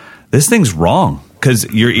like, this thing's wrong.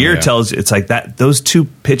 Because your ear tells, it's like that, those two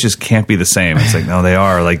pitches can't be the same. It's like, no, they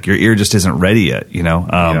are. Like, your ear just isn't ready yet,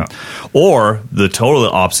 Or the total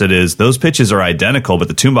opposite is those pitches are identical, but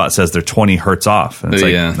the TuneBot says they're 20 hertz off. And it's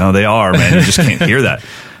no, they are, man. You just can't hear that.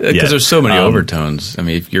 Because there's so many overtones. I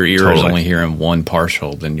mean, if your ear is only hearing one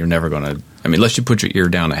partial, then you're never going to, unless you put your ear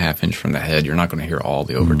down a half inch from the head, you're not going to hear all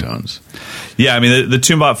the overtones. Yeah, the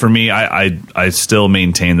TuneBot for me, I still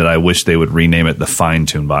maintain that I wish they would rename it the Fine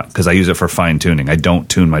TuneBot, because I use it for fine tuning. I don't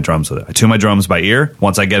tune my drums with it. I tune my drums by ear.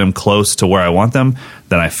 Once I get them close to where I want them,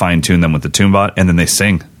 then I fine tune them with the TuneBot, and then they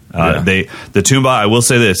sing. The TuneBot, I will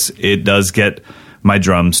say this, it does get my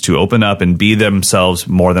drums to open up and be themselves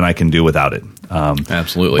more than I can do without it.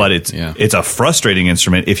 Absolutely. But it's a frustrating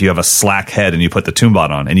instrument if you have a slack head and you put the tune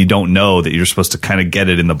bot on and you don't know that you're supposed to kind of get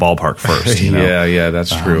it in the ballpark first. You know? Yeah,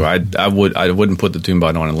 that's true. I wouldn't put the tune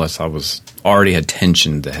bot on unless I was already had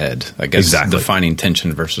tensioned the head. I guess defining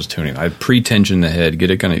tension versus tuning. I pre-tension the head,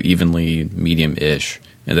 get it kind of evenly medium-ish,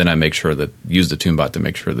 and then I make sure that use the tune bot to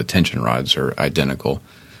make sure the tension rods are identical.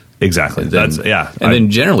 Exactly.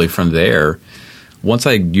 Then generally from there, once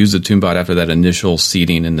I use the tune bot after that initial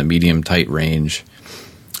seating in the medium tight range,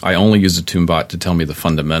 I only use the tune bot to tell me the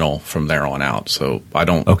fundamental from there on out. So I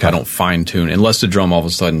don't fine tune unless the drum all of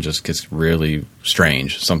a sudden just gets really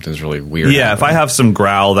strange. Something's really weird. Yeah, if I have some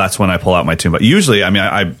growl, that's when I pull out my tune bot. Usually, I mean,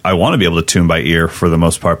 I want to be able to tune by ear for the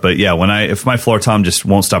most part, but yeah, if my floor tom just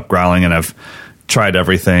won't stop growling and I've tried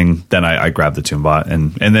everything, then I grab the tune bot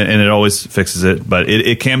and it always fixes it. But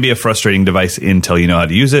it can be a frustrating device until you know how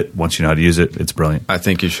to use it. Once you know how to use it, it's brilliant. I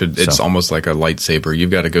think you should. It's almost like a lightsaber.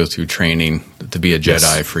 You've got to go through training to be a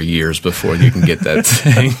Jedi for years before you can get that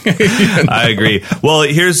thing. I agree. Well,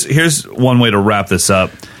 here's one way to wrap this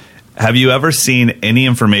up. Have you ever seen any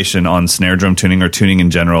information on snare drum tuning or tuning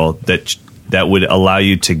in general that would allow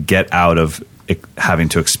you to get out of having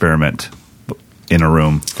to experiment in a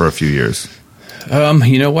room for a few years?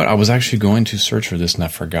 You know what? I was actually going to search for this and I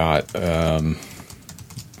forgot.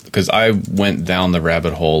 Because I went down the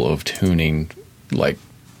rabbit hole of tuning like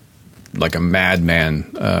a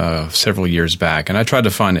madman several years back, and I tried to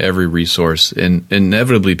find every resource, and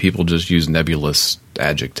inevitably people just use nebulous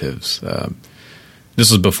adjectives. This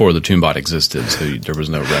was before the TuneBot existed, so there was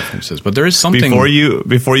no references. But there is something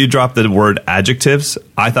before you dropped the word adjectives.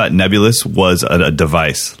 I thought nebulous was a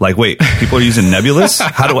device. Like, wait, people are using nebulous?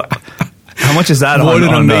 How much is that what on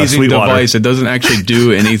an amazing device. Sweetwater? It doesn't actually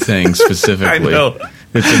do anything specifically. I know.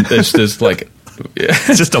 It's just like...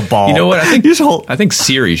 It's just a ball. You know what? I think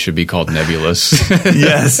Siri should be called nebulous.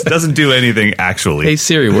 Yes. Doesn't do anything actually. Hey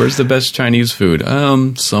Siri, where's the best Chinese food?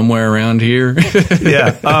 Somewhere around here.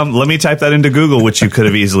 Yeah. Let me type that into Google, which you could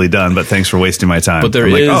have easily done, but thanks for wasting my time. But there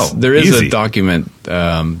is a document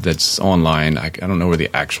that's online. I don't know where the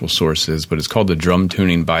actual source is, but it's called the Drum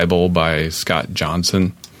Tuning Bible by Scott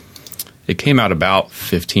Johnson. It came out about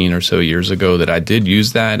 15 or so years ago that I did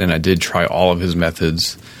use that, and I did try all of his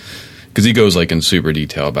methods, because he goes like in super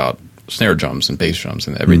detail about snare drums and bass drums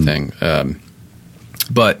and everything.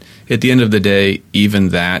 But at the end of the day, even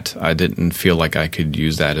that, I didn't feel like I could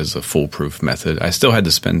use that as a foolproof method. I still had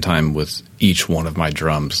to spend time with each one of my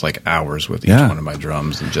drums, like hours with each one of my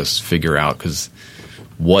drums, and just figure out, because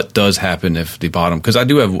what does happen if the bottom... Because I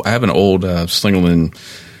have an old Slingerland...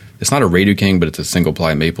 It's not a Radio King, but it's a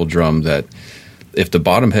single-ply maple drum that if the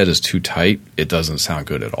bottom head is too tight, it doesn't sound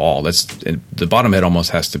good at all. The bottom head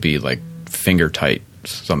almost has to be like finger tight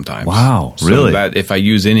sometimes. Wow, really? So that if I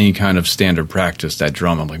use any kind of standard practice, that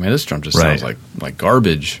drum, I'm like, man, this drum just sounds like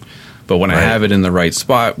garbage. But when I have it in the right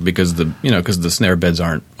spot, because the snare beds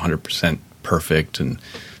aren't 100% perfect, and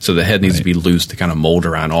so the head needs to be loose to kind of mold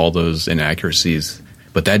around all those inaccuracies.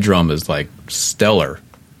 But that drum is like stellar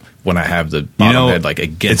when I have the bottom head like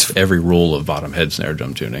against every rule of bottom head snare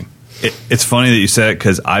drum tuning. It's funny that you said it,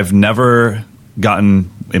 because I've never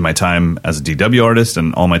gotten, in my time as a DW artist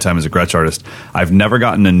and all my time as a Gretsch artist, I've never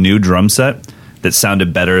gotten a new drum set that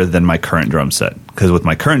sounded better than my current drum set. Because with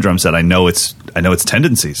my current drum set, I know its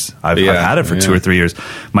tendencies. I've had it for 2 or 3 years.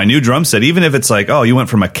 My new drum set, even if it's like, oh, you went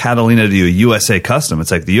from a Catalina to a USA Custom,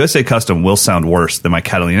 it's like the USA Custom will sound worse than my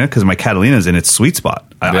Catalina, because my Catalina is in its sweet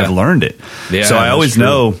spot. I've learned it. Yeah, so I always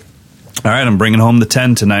know... All right, I'm bringing home the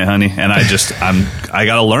 10 tonight, honey, and I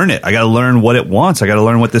got to learn it. I got to learn what it wants. I got to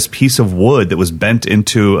learn what this piece of wood that was bent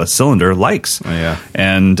into a cylinder likes. Oh, yeah.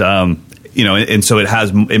 And and so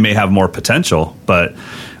it may have more potential, but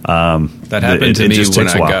that happened to me when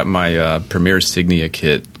I got my Premier Signia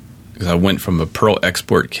kit, because I went from a Pearl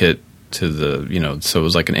Export kit to the so it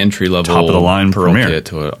was like an entry level top of the line Pearl Premier kit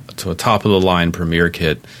to a top of the line Premier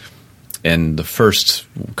kit. And the first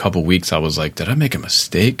couple weeks, I was like, did I make a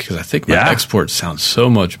mistake? Because I think my export sounds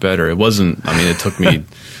so much better. It wasn't. I mean, it took me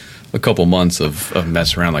a couple months of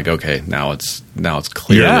messing around. Like, okay, now it's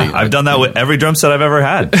clearly. Yeah, I've done that with every drum set I've ever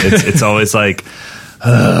had. It's always like,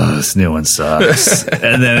 oh, this new one sucks.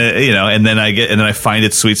 And then I find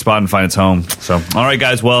its sweet spot and find its home. So, all right,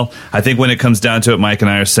 guys. Well, I think when it comes down to it, Mike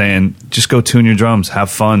and I are saying, just go tune your drums,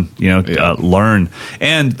 have fun, learn.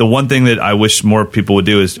 And the one thing that I wish more people would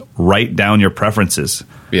do is write down your preferences.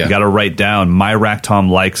 You got to write down, my rack tom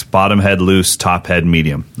likes bottom head loose, top head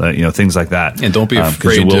medium, things like that. And don't be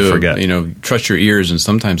afraid to forget. Trust your ears, and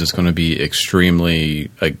sometimes it's going to be extremely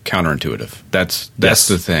counterintuitive. That's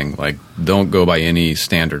the thing. Like, don't go by any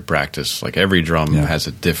standard practice. Like, every drum has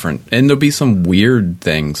a different, and there'll be some weird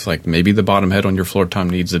things. Like, maybe the bottom head on your floor tom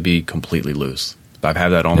needs to be completely loose. I've had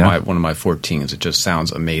that on one of my 14s. It just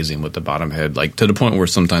sounds amazing with the bottom head, like to the point where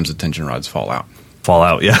sometimes the tension rods fall out.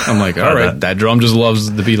 I'm like, all right, that drum just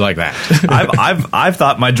loves to be like that. I've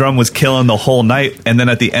thought my drum was killing the whole night, and then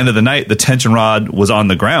at the end of the night, the tension rod was on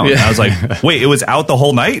the ground. Yeah. I was like, wait, it was out the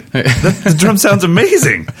whole night? The drum sounds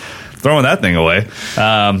amazing. Throwing that thing away.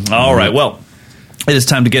 All right, well, it is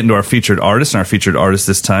time to get into our featured artist, and our featured artist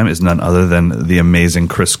this time is none other than the amazing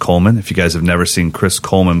Chris Coleman. If you guys have never seen Chris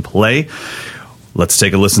Coleman play, let's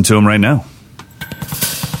take a listen to him right now.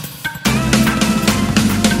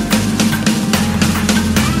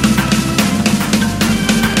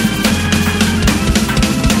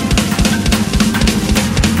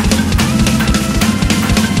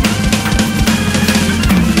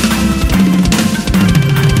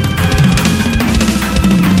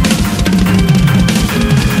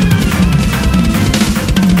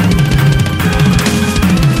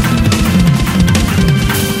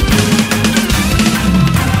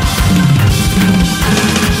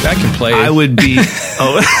 I would be.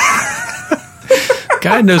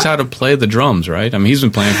 Guy knows how to play the drums, right? I mean, he's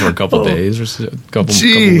been playing for a couple days or a couple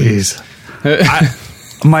weeks.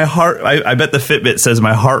 My heart. I bet the Fitbit says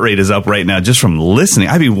my heart rate is up right now just from listening.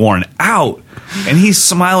 I'd be worn out, and he's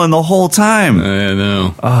smiling the whole time. I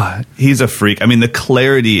know. He's a freak. I mean, the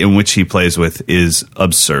clarity in which he plays with is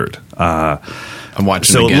absurd. I'm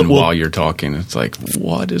watching again while you're talking. It's like,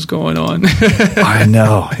 what is going on? I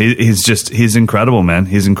know. He's incredible, man.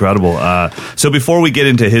 He's incredible. So before we get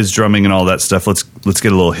into his drumming and all that stuff, let's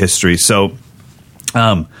get a little history. So,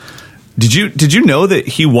 did you know that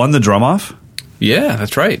he won the drum off? Yeah,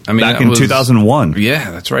 that's right. I mean, back in 2001.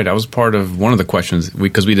 Yeah, that's right. I was part of one of the questions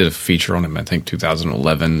because we did a feature on him. I think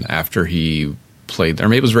 2011 after he played, or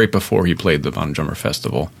maybe it was right before he played the Von Drummer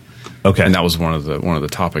Festival. Okay, and that was one of the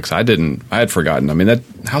topics. I had forgotten. I mean,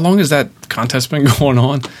 how long has that contest been going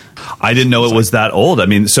on? I didn't know it was that old. I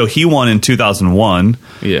mean, so he won in 2001.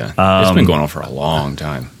 Yeah, it's been going on for a long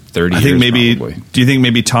time. 30 years. I think maybe. Probably. Do you think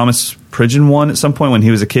maybe Thomas Pridgeon won at some point when he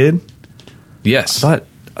was a kid? Yes, I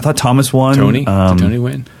thought Thomas won. Tony, did Tony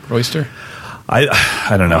win? Royster?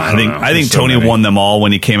 I don't know. I think Tony won them all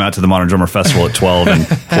when he came out to the Modern Drummer Festival at 12 and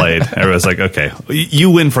played. Everyone's like, okay,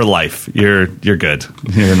 you win for life. You're good.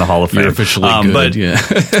 You're in the Hall of Fame. You're officially good.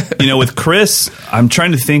 But with Chris, I'm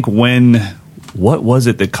trying to think what was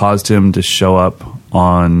it that caused him to show up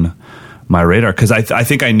on my radar? Because I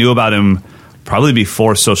think I knew about him probably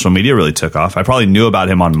before social media really took off. I probably knew about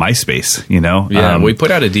him on MySpace, Yeah, we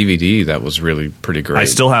put out a DVD that was really pretty great. I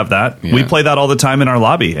still have that. Yeah. We play that all the time in our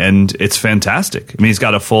lobby, and it's fantastic. I mean, he's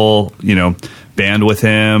got a full, band with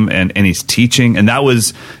him, and he's teaching. And that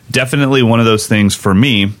was definitely one of those things for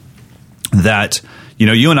me that,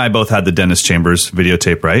 you and I both had the Dennis Chambers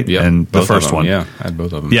videotape, right? Yeah, and the first one. Yeah, I had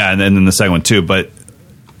both of them. Yeah, and then the second one too. But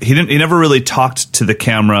he never really talked to the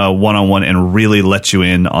camera one-on-one and really let you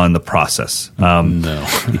in on the process. No.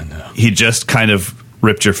 He just kind of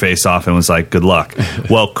ripped your face off and was like, good luck.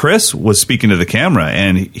 Well, Chris was speaking to the camera,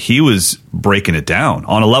 and he was breaking it down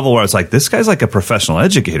on a level where I was like, this guy's like a professional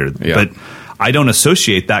educator. Yeah. But I don't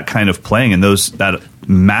associate that kind of playing and that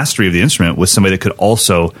mastery of the instrument with somebody that could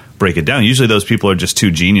also break it down. Usually those people are just too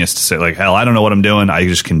genius to say, like, hell, I don't know what I'm doing. I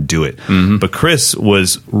just can do it. Mm-hmm. But Chris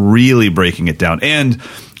was really breaking it down. And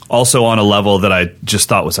also on a level that I just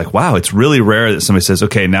thought was like, wow, it's really rare that somebody says,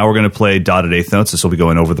 okay, now we're going to play dotted eighth notes. This will be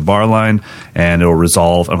going over the bar line, and it'll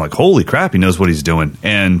resolve. I'm like, holy crap, he knows what he's doing.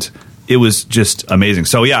 And it was just amazing.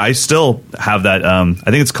 So, yeah, I still have that. I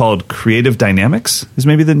think it's called Creative Dynamics is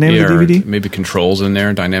maybe the name of the DVD. Maybe controls in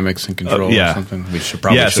there, dynamics and control or something. We should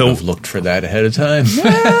have looked for that ahead of time.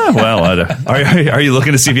 Yeah, well, are you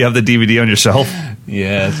looking to see if you have the DVD on your shelf?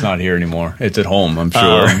 Yeah, it's not here anymore. It's at home, I'm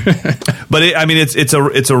sure. But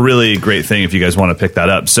it's a really great thing if you guys want to pick that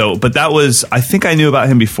up. So, but that was, I think I knew about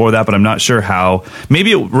him before that, but I'm not sure how.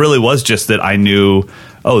 Maybe it really was just that I knew,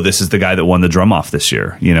 oh, this is the guy that won the drum off this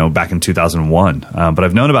year, back in 2001. But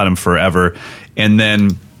I've known about him forever. And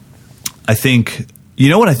then I think,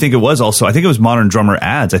 what I think it was also? I think it was Modern Drummer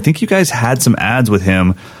ads. I think you guys had some ads with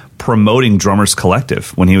him promoting Drummers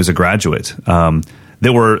Collective when he was a graduate.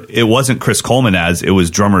 it wasn't Chris Coleman ads, it was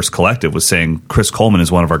Drummers Collective was saying Chris Coleman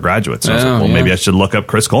is one of our graduates. And I was like, well, maybe I should look up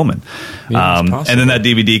Chris Coleman. And then that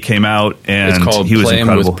DVD came out, and it's called he was Playing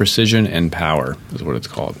incredible. with Precision and Power is what it's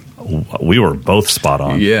called. We were both spot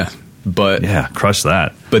on. Yeah. But crush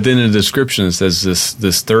that. But then in the description it says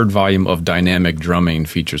this third volume of dynamic drumming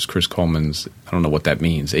features Chris Coleman's, I don't know what that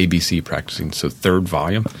means, ABC practicing. So third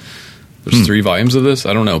volume. There's 3 volumes of this.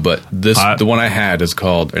 I don't know, but the one I had is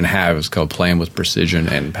called Playing with Precision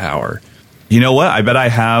and Power. You know what? I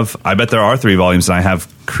bet there are 3 volumes, and I have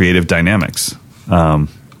Creative Dynamics. Or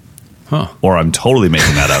I'm totally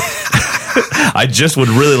making that up. I just would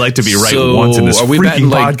really like to be right once in this freaking podcast. Are we batting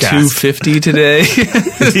like 250 today?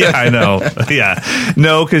 Yeah, I know. Yeah.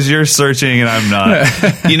 No, because you're searching and I'm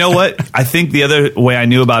not. You know what? I think the other way I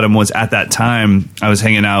knew about him was at that time I was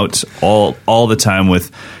hanging out all the time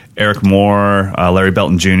with Eric Moore, Larry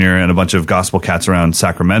Belton Jr., and a bunch of gospel cats around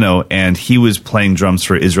Sacramento, and he was playing drums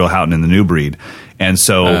for Israel Houghton and the New Breed. And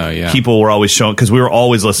so people were always showing, because we were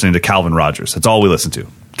always listening to Calvin Rogers. That's all we listened to.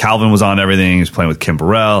 Calvin was on everything. He was playing with Kim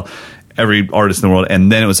Burrell, every artist in the world.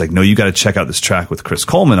 And then it was like, no, you got to check out this track with Chris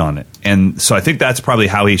Coleman on it. And so I think that's probably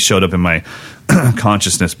how he showed up in my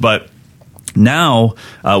consciousness. But now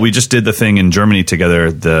we just did the thing in Germany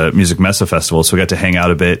together, the Music Messe Festival, so we got to hang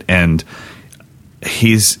out a bit, and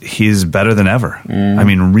he's better than ever. I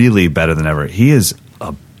mean, really better than ever. He is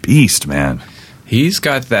a beast, man. He's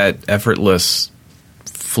got that effortless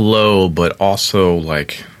flow, but also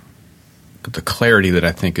like the clarity that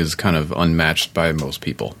I think is kind of unmatched by most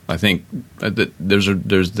people. I think that there's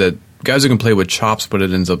that guys who can play with chops, but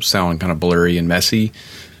it ends up sounding kind of blurry and messy.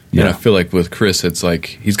 Yeah. And I feel like with Chris, it's like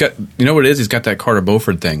he's got, you know what it is? He's got that Carter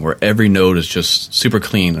Beauford thing where every note is just super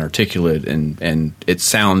clean and articulate, and it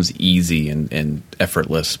sounds easy and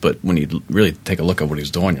effortless. But when you really take a look at what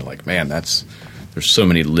he's doing, you're like, man, there's so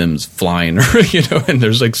many limbs flying, and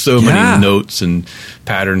there's like so many notes and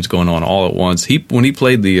patterns going on all at once. When he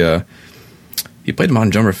played the Modern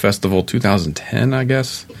Drummer Festival 2010, I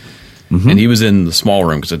guess. Mm-hmm. And he was in the small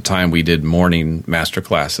room because at the time we did morning master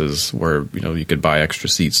classes where you could buy extra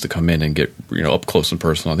seats to come in and get up close and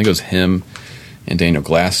personal. I think it was him and Daniel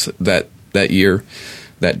Glass that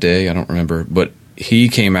day. I don't remember, but he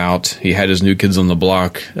came out. He had his New Kids on the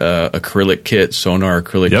Block acrylic kit, Sonar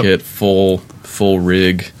acrylic kit, full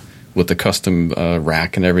rig with the custom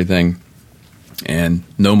rack and everything. And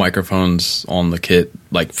no microphones on the kit,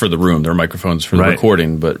 like for the room. There are microphones for the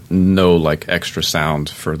recording, but no like extra sound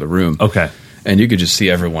for the room. Okay. And you could just see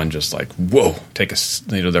everyone just like, whoa,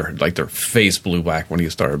 their face blew back when he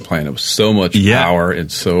started playing. It was so much power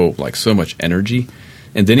and so much energy.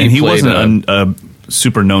 And then he wasn't a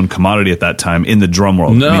super known commodity at that time in the drum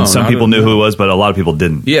world. No, I mean, some people knew who he was, but a lot of people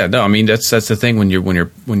didn't. Yeah, no, I mean that's the thing when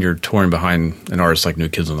you're touring behind an artist like New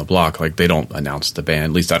Kids on the Block, like they don't announce the band.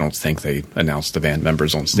 At least I don't think they announce the band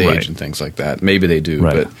members on stage and things like that. Maybe they do,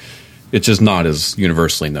 but it's just not as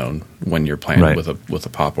universally known when you're playing with a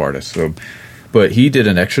pop artist. So, but he did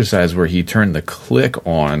an exercise where he turned the click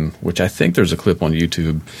on, which I think there's a clip on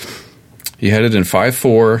YouTube. He had it in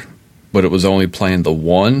 5/4. But it was only playing the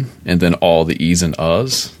 1 and then all the E's and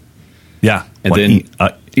U's. Yeah. And then,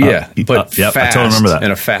 but fast. I totally remember that.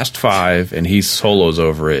 And a fast 5, and he solos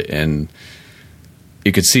over it. And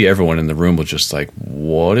you could see everyone in the room was just like,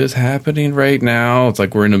 what is happening right now? It's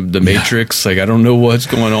like we're in the Matrix. Like, I don't know what's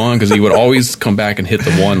going on. Because he would always come back and hit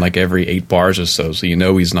the 1 like every 8 bars or so. So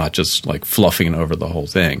he's not just like fluffing over the whole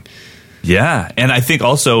thing. Yeah. And I think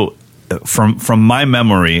also from my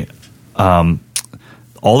memory,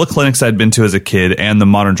 all the clinics I'd been to as a kid and the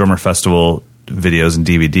Modern Drummer Festival videos and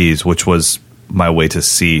DVDs, which was my way to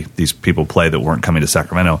see these people play that weren't coming to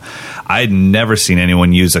Sacramento, I'd never seen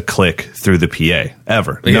anyone use a click through the PA,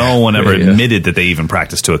 ever. No one ever admitted that they even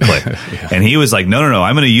practiced to a click. And he was like, no,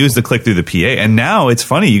 I'm going to use the click through the PA. And now it's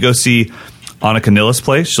funny. You go see Anna Canillas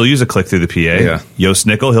play, she'll use a click through the PA. Yeah. Yost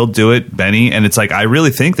Nickel, he'll do it. Benny. And it's like, I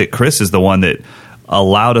really think that Chris is the one that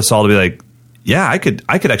allowed us all to be like, yeah, I could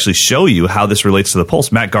actually show you how this relates to the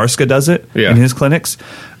pulse. Matt Garska does it in his clinics,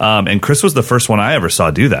 and Chris was the first one I ever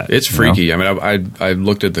saw do that. It's freaky. I mean, I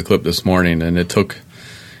looked at the clip this morning, and it took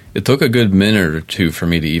a good minute or two for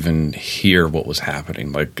me to even hear what was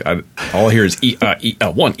happening. Like all I hear is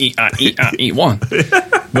one, one.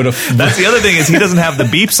 But that's the other thing is he doesn't have the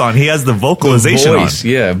beeps on. He has the vocalization on.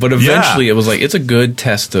 Yeah, but eventually it was like it's a good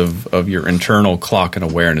test of your internal clock and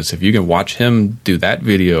awareness. If you can watch him do that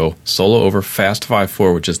video solo over fast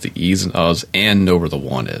 5/4, which is the E's and U's, and know where the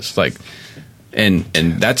 1 is, like, and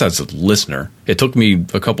that's as a listener. It took me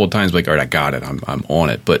a couple of times, like, all right, I got it, I'm on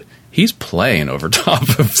it, but he's playing over top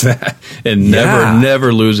of that and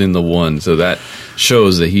never losing the 1. So that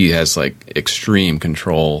shows that he has like extreme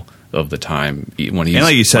control of the time when he's. And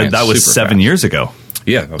like you said, that was 7 years ago.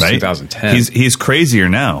 Yeah, that was right? 2010. He's crazier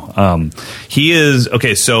now. He is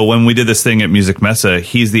okay. So when we did this thing at Music Mesa,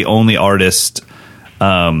 he's the only artist.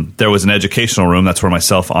 There was an educational room. That's where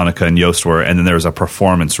myself, Annika, and Yost were. And then there was a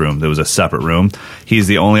performance room. There was a separate room. He's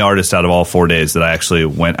the only artist out of all 4 days that I actually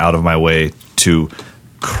went out of my way to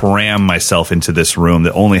cram myself into this room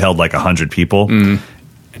that only held like 100 people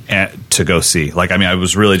to go see. Like, I mean, I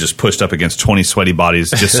was really just pushed up against 20 sweaty bodies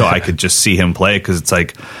just so I could just see him play, because it's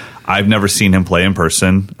like I've never seen him play in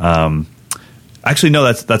person. Actually,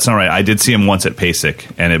 no, that's not right. I did see him once at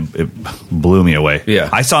PASIC, and it blew me away. Yeah.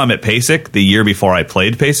 I saw him at PASIC the year before I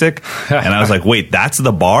played PASIC, and I was like, wait, that's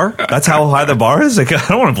the bar? That's how high the bar is? Like, I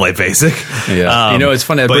don't want to play PASIC. Yeah. It's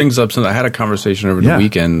funny. That brings up something. I had a conversation over the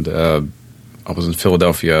weekend. I was in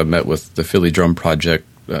Philadelphia. I met with the Philly Drum Project.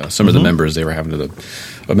 Some of the members, they were having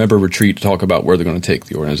a member retreat to talk about where they're going to take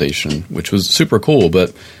the organization, which was super cool.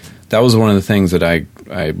 But that was one of the things that I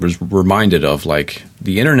was reminded of. Like,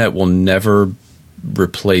 the internet will never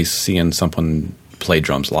replace seeing someone play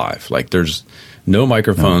drums live. Like, there's no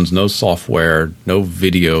microphones, no software, no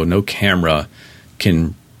video, no camera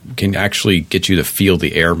can actually get you to feel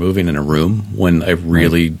the air moving in a room when a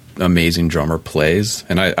really amazing drummer plays.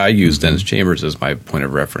 And I use Dennis Chambers as my point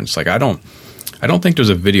of reference. Like, I don't think there's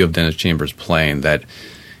a video of Dennis Chambers playing that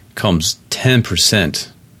comes 10%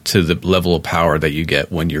 to the level of power that you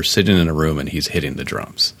get when you're sitting in a room and he's hitting the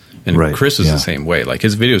drums. And Chris is the same way. Like,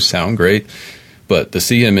 his videos sound great, but to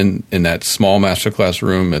see him in that small masterclass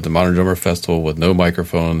room at the Modern Drummer Festival with no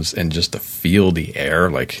microphones and just to feel the air,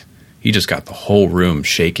 like, he just got the whole room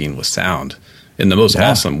shaking with sound in the most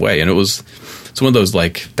awesome way. And it's one of those,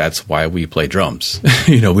 like, that's why we play drums.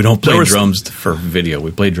 We don't play drums for video.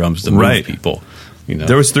 We play drums to move people.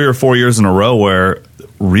 There was 3 or 4 years in a row where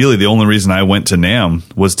really the only reason I went to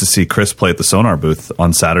NAMM was to see Chris play at the Sonar booth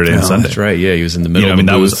on Saturday and Sunday. That's right. Yeah, he was in the middle of the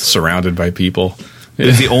booth, surrounded by people. It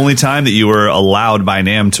was the only time that you were allowed by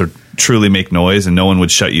NAMM to truly make noise, and no one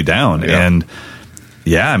would shut you down.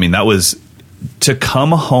 Yeah. And that was to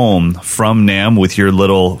come home from NAMM with your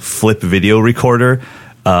little flip video recorder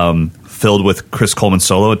filled with Chris Coleman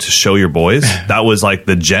solo to show your boys. That was like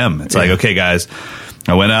the gem. It's like, okay, guys,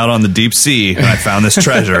 I went out on the deep sea and I found this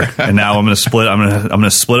treasure, and now I'm going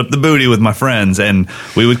to split up the booty with my friends. And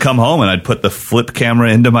we would come home and I'd put the flip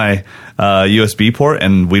camera into my USB port,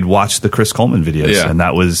 and we'd watch the Chris Coleman videos. Yeah.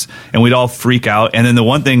 And we'd all freak out. And then the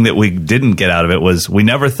one thing that we didn't get out of it was we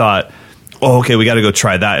never thought, oh, okay, we got to go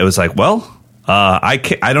try that. It was like, well, I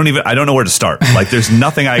don't know where to start. Like, there's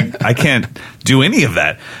nothing I can't do any of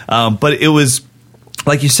that. But it was,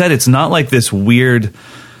 like you said, it's not like this weird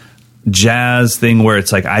jazz thing where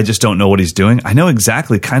it's like, I just don't know what he's doing. I know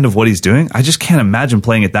exactly kind of what he's doing. I just can't imagine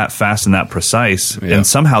playing it that fast and that precise. Yeah. And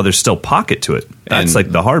somehow there's still pocket to it. That's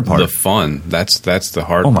like the hard part. The fun. That's the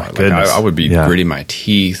hard part. My goodness. Like, I would be gritting my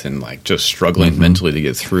teeth and like just struggling mentally to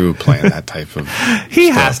get through playing that type of He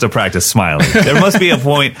has to practice smiling. There must be a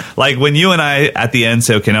point, like when you and I at the end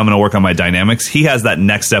say, okay, now I'm going to work on my dynamics. He has that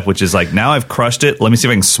next step, which is like, now I've crushed it. Let me see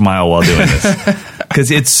if I can smile while doing this. Because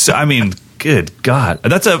good God,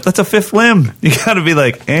 that's a fifth limb. You got to be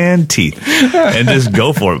like, and teeth, and just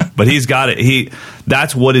go for it. But he's got it.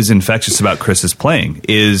 That's what is infectious about Chris's playing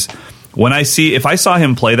is if I saw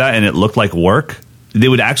him play that and it looked like work, it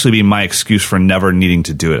would actually be my excuse for never needing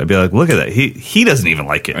to do it. I'd be like, look at that. He doesn't even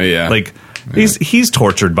like it. Yeah. Like he's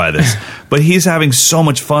tortured by this, but he's having so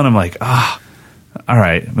much fun. I'm like, all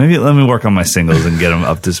right, maybe let me work on my singles and get him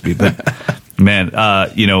up to speed. But man,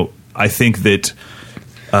 I think that.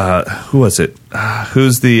 Who was it?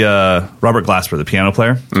 Who's the Robert Glasper, the piano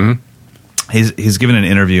player? Mm-hmm. He's given an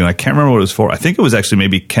interview. I can't remember what it was for. I think it was actually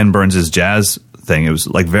maybe Ken Burns' jazz thing. It was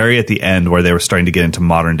like very at the end where they were starting to get into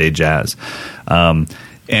modern day jazz. And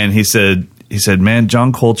he said, man,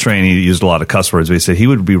 John Coltrane, he used a lot of cuss words, but he said he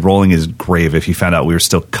would be rolling his grave if he found out we were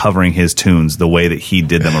still covering his tunes the way that he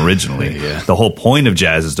did them originally. Yeah. The whole point of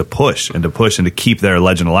jazz is to push and to keep their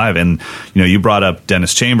legend alive. And, you brought up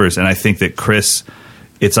Dennis Chambers, and I think that Chris,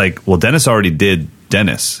 it's like, well, Dennis already did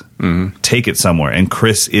Dennis. Mm-hmm. Take it somewhere. And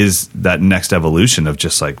Chris is that next evolution of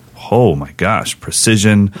just like, oh my gosh,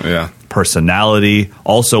 precision, personality,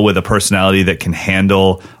 also with a personality that can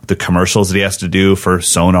handle the commercials that he has to do for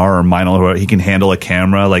Sonar or Meinl. He can handle a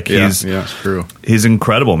camera. Like it's true. He's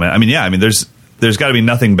incredible, man. There's got to be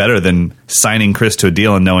nothing better than signing Chris to a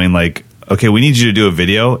deal and knowing like, okay, we need you to do a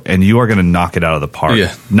video, and you are going to knock it out of the park.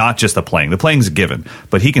 Yeah. Not just the playing. The playing's a given,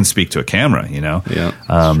 but he can speak to a camera, you know? Yeah,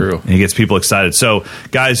 that's true. And he gets people excited. So,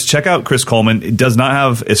 guys, check out Chris Coleman. It does not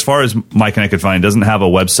have, as far as Mike and I could find, doesn't have a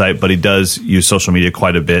website, but he does use social media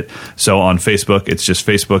quite a bit. So on Facebook, it's just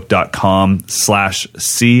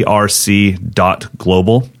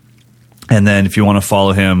facebook.com/crc.global. And then if you want to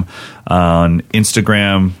follow him on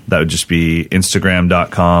Instagram, that would just be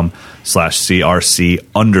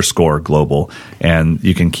instagram.com/crc_global. And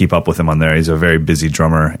you can keep up with him on there. He's a very busy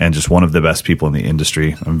drummer and just one of the best people in the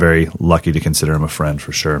industry. I'm very lucky to consider him a friend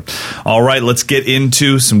for sure. All right, let's get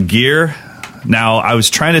into some gear. Now, I was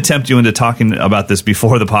trying to tempt you into talking about this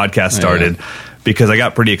before the podcast started. Yeah. Because I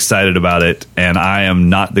got pretty excited about it, and I am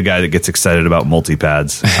not the guy that gets excited about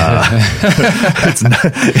multi-pads.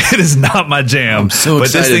 It is not my jam. I'm so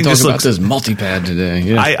excited to talk about this multi-pad today.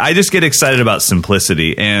 Yeah. I just get excited about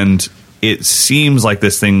simplicity, and it seems like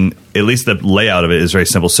this thing, at least the layout of it, is very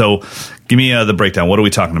simple. So give me the breakdown. What are we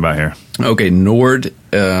talking about here? Okay, Nord,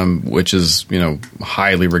 which is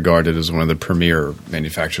highly regarded as one of the premier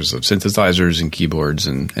manufacturers of synthesizers and keyboards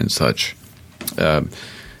and such,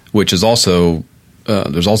 which is also...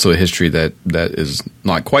 there's also a history that is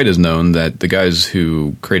not quite as known, that the guys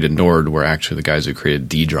who created Nord were actually the guys who created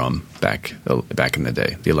D-Drum back in the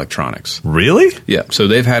day, the electronics. Really? Yeah. So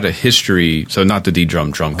they've had a history. So not the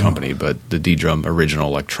D-Drum drum company, but the D-Drum original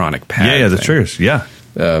electronic pad. Yeah, the triggers. Yeah.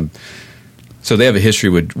 So they have a history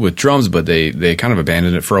with drums, but they kind of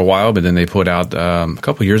abandoned it for a while. But then they put out a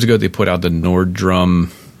couple of years ago. They put out the Nord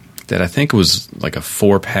drum that I think was like a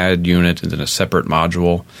 4-pad unit and then a separate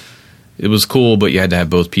module. It was cool, but you had to have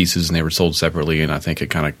both pieces, and they were sold separately, and I think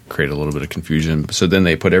it kind of created a little bit of confusion. So then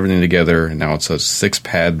they put everything together, and now it's a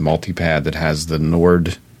 6-pad multi-pad that has the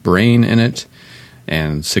Nord brain in it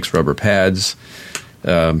and 6 rubber pads.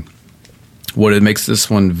 What it makes this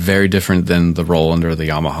one very different than the Roland or the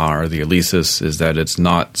Yamaha or the Alesis is that it's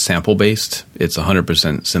not sample-based. It's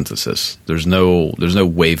 100% synthesis. There's no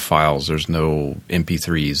WAV files. There's no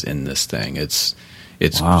MP3s in this thing. It's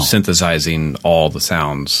synthesizing all the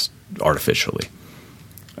sounds artificially.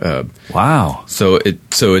 Wow. So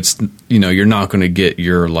it's you're not going to get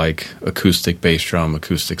your like acoustic bass drum,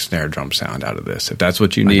 acoustic snare drum sound out of this. If that's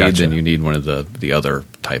what you need, then you need one of the other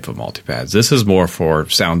type of multipads. This is more for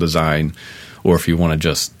sound design, or if you want to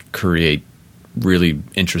just create really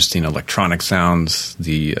interesting electronic sounds.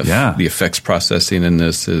 The effects processing in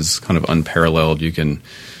this is kind of unparalleled. You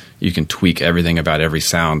can tweak everything about every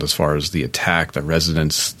sound as far as the attack, the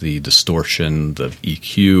resonance, the distortion, the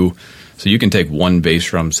EQ. So you can take one bass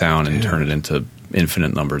drum sound and turn it into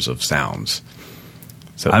infinite numbers of sounds.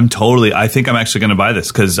 So I think I'm actually going to buy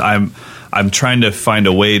this because I'm trying to find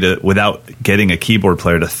a way to, without getting a keyboard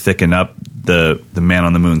player, to thicken up the Man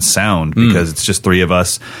on the Moon sound, because it's just 3 of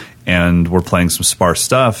us and we're playing some sparse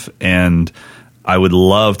stuff, and I would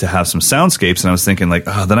love to have some soundscapes, and I was thinking then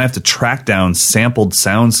I have to track down sampled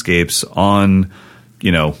soundscapes on,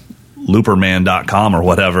 looperman.com or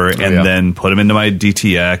whatever, and then put them into my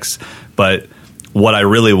DTX. But what I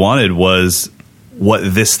really wanted was what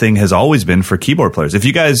this thing has always been for keyboard players. If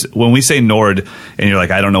you guys, when we say Nord and you're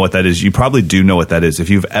like, I don't know what that is, you probably do know what that is.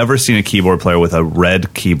 If you've ever seen a keyboard player with a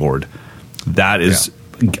red keyboard, that is...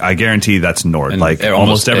 I guarantee that's Nord. And like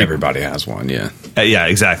almost everybody has one, yeah. Yeah,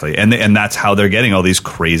 exactly. And that's how they're getting all these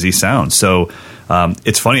crazy sounds. So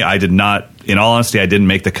it's funny, I did not, in all honesty, I didn't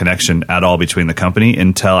make the connection at all between the company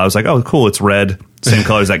until I was like, oh, cool, it's red, same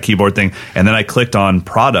color as that keyboard thing. And then I clicked on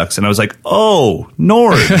products, and I was like, oh,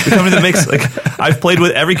 Nord, the company that makes, I've played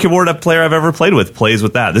with every keyboard player I've ever played with plays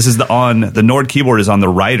with that. This is the Nord keyboard is on the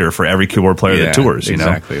rider for every keyboard player that tours,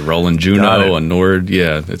 exactly. Roland Juno, a Nord,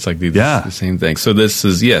 it's like the same thing. So this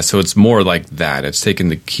is, so it's more like that. It's taking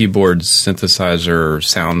the keyboard synthesizer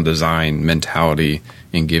sound design mentality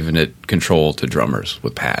and giving it control to drummers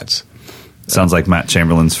with pads. Sounds like Matt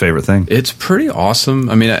Chamberlain's favorite thing. It's pretty awesome.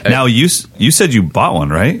 I mean, now you said you bought one,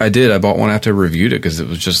 right? I did. I bought one after I reviewed it because it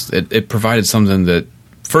was just it provided something that,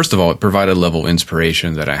 first of all, it provided a level of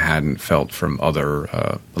inspiration that I hadn't felt from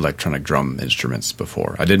other electronic drum instruments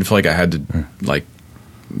before. I didn't feel like I had to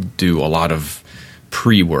do a lot of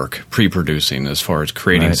pre-producing as far as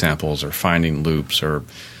creating samples or finding loops, or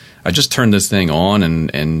I just turned this thing on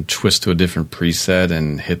and twist to a different preset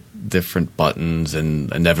and hit different buttons,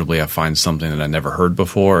 and inevitably I find something that I never heard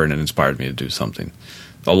before, and it inspired me to do something.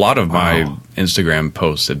 A lot of my Instagram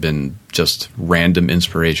posts have been just random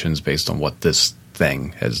inspirations based on what this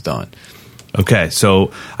thing has done. Okay,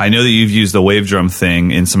 so I know that you've used the wave drum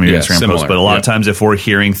thing in some of your Instagram posts, but a lot of times if we're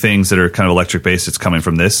hearing things that are kind of electric based, it's coming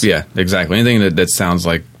from this. Yeah, exactly. Anything that sounds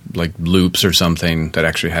like loops or something that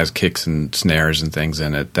actually has kicks and snares and things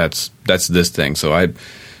in it, that's this thing. So I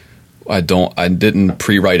didn't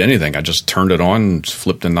pre-write anything. I just turned it on,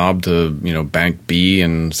 flipped the knob to bank B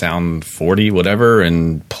and sound 40 whatever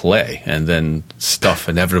and play, and then stuff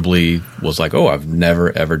inevitably was like, oh, I've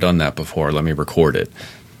never ever done that before. Let me record it.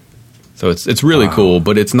 So it's really cool,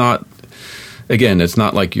 but it's not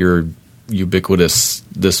like your ubiquitous,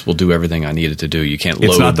 this will do everything I need it to do. You can't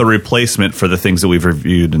load. It's not the replacement for the things that we've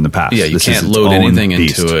reviewed in the past. Yeah, you can't load anything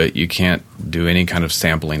into it. You can't do any kind of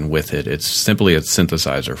sampling with it. It's simply a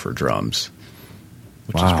synthesizer for drums,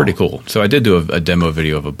 which is pretty cool. So I did do a demo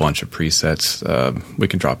video of a bunch of presets. We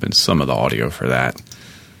can drop in some of the audio for that.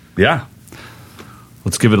 Yeah.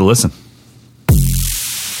 Let's give it a listen.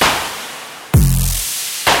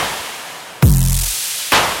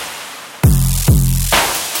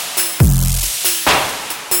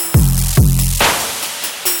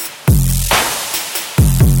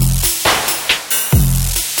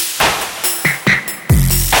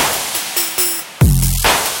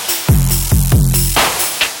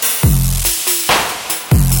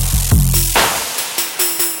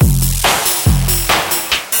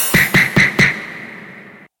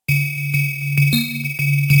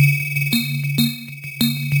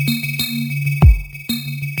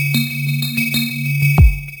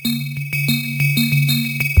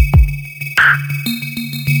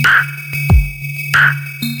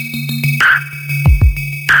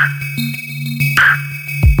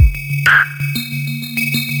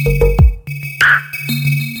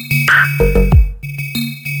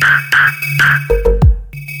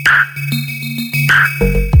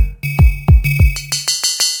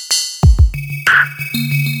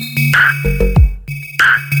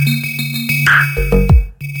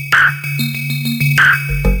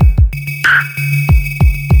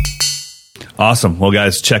 Awesome. Well,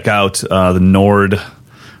 guys, check out the Nord.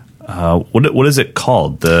 What is it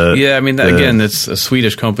called? Again, it's a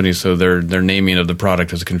Swedish company, so their naming of the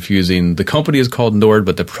product is confusing. The company is called Nord,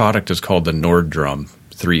 but the product is called the Nord Drum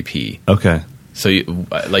 3P. Okay. So,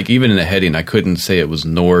 even in the heading, I couldn't say it was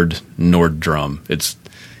Nord Drum. It's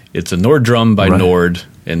a Nord Drum by Nord,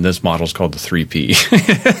 and this model is called the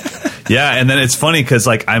 3P. Yeah, and then it's funny because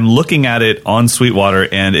I'm looking at it on Sweetwater,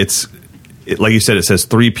 and like you said, it says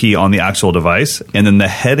 3P on the actual device, and then the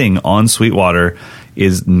heading on Sweetwater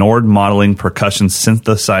is Nord Modeling Percussion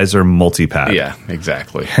Synthesizer Multipad. Yeah,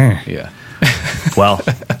 exactly. Yeah. Well,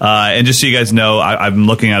 and just so you guys know, I'm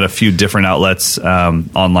looking at a few different outlets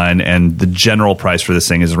online, and the general price for this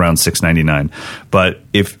thing is around $699. But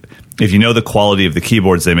if you know the quality of the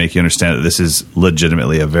keyboards they make, you understand that this is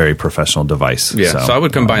legitimately a very professional device. Yeah, so I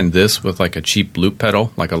would combine this with a cheap loop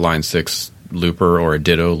pedal, like a Line 6 looper or a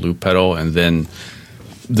Ditto loop pedal, and then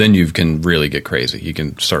you can really get crazy. You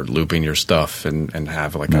can start looping your stuff and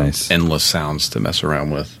have endless sounds to mess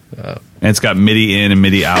around with. And it's got MIDI in and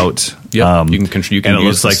MIDI out. Yeah, you can and it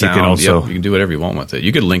looks like sound. You can also you can do whatever you want with it.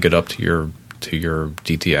 You could link it up to your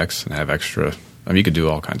DTX and have extra. You could do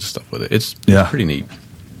all kinds of stuff with it. It's pretty neat.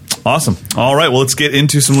 Awesome. All right, well, let's get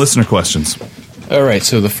into some listener questions. All right,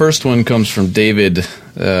 so the first one comes from David.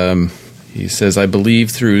 He says, I believe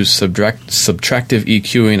through subtractive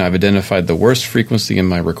EQing, I've identified the worst frequency in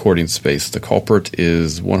my recording space. The culprit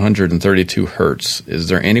is 132 hertz. Is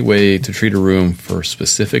there any way to treat a room for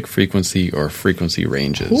specific frequency or frequency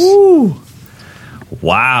ranges? Ooh.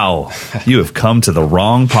 Wow. You have come to the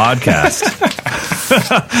wrong podcast.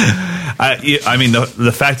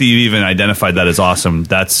 The fact that you even identified that is awesome.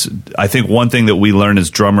 That's, I think, one thing that we learn as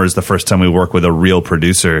drummers the first time we work with a real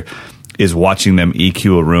producer is watching them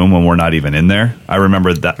EQ a room when we're not even in there. I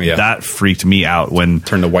remember that that freaked me out when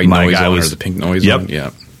turn the white noise on or the pink noise on.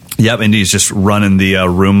 Yep, and he's just running the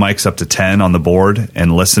room mics up to 10 on the board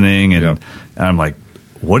and listening, and I'm like,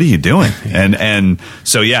 what are you doing? And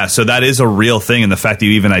so that is a real thing, and the fact that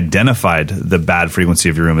you even identified the bad frequency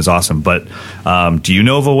of your room is awesome. But do you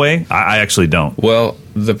know of a way? I actually don't. Well,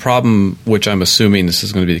 the problem, which I'm assuming this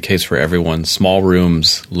is going to be the case for everyone, small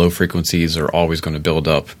rooms, low frequencies are always going to build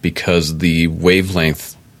up because the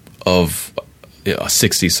wavelength of a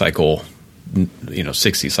 60 cycle,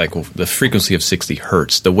 the frequency of 60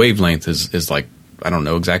 hertz, the wavelength is like, I don't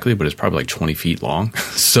know exactly, but it's probably like 20 feet long.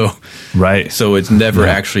 So it never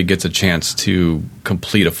actually gets a chance to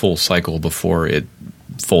complete a full cycle before it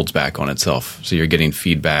folds back on itself. So you're getting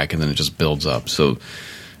feedback and then it just builds up. So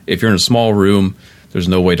if you're in a small room, there's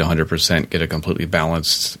no way to 100% get a completely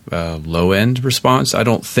balanced low-end response, I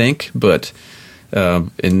don't think. But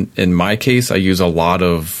in my case, I use a lot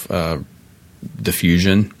of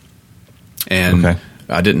diffusion, and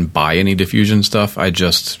I didn't buy any diffusion stuff. I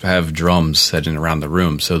just have drums sitting around the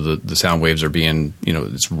room, so the sound waves are being,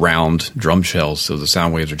 it's round drum shells, so the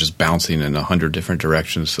sound waves are just bouncing in 100 different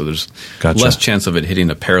directions. So there's less chance of it hitting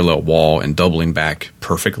a parallel wall and doubling back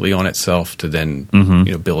perfectly on itself to then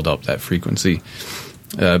build up that frequency.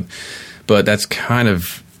 But that's kind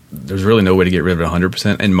of, there's really no way to get rid of it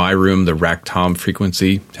 100%. In my room, the rack tom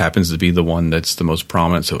frequency happens to be the one that's the most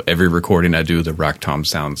prominent. So every recording I do, the rack tom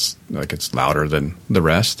sounds like it's louder than the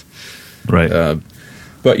rest. Right.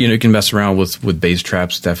 But, you can mess around with bass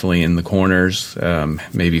traps definitely in the corners,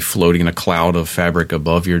 maybe floating a cloud of fabric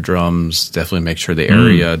above your drums. Definitely make sure the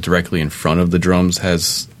area directly in front of the drums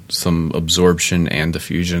has some absorption and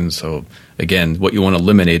diffusion. So again, what you want to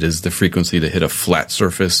eliminate is the frequency to hit a flat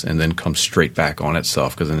surface and then come straight back on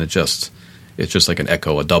itself, because then it's just like an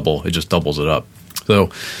echo, a double. It just doubles it up. So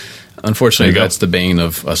unfortunately, that's the bane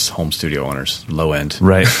of us home studio owners, low end.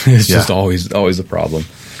 Right. It's just always a problem.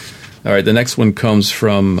 All right, the next one comes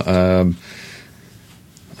from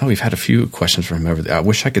we've had a few questions from him over there. I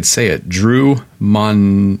wish I could say it. Drew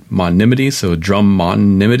Monimity, so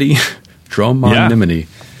Drummonimity. Drummonimity.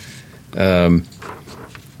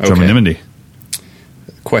 Drummonimity.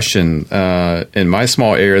 Question. In my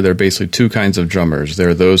small area, there are basically two kinds of drummers. There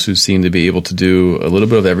are those who seem to be able to do a little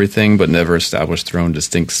bit of everything but never establish their own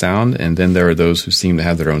distinct sound. And then there are those who seem to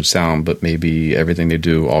have their own sound, but maybe everything they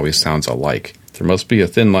do always sounds alike. There must be a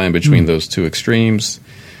thin line between those two extremes,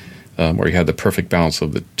 where you have the perfect balance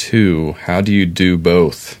of the two. How do you do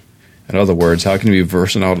both? In other words, how can you be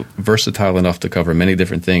versatile enough to cover many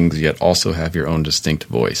different things, yet also have your own distinct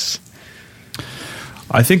voice?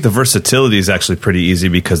 I think the versatility is actually pretty easy,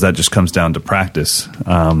 because that just comes down to practice.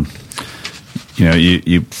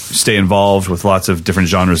 You stay involved with lots of different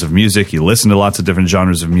genres of music. You listen to lots of different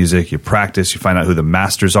genres of music. You practice. You find out who the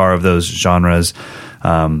masters are of those genres,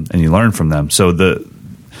 and you learn from them. So the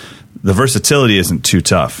versatility isn't too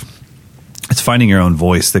tough. It's finding your own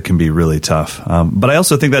voice that can be really tough. But I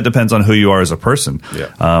also think that depends on who you are as a person.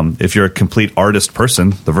 Yeah. If you're a complete artist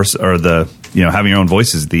person, having your own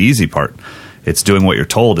voice is the easy part. It's doing what you're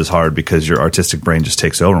told is hard, because your artistic brain just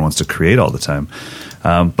takes over and wants to create all the time.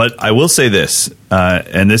 But I will say this,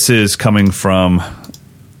 and this is coming from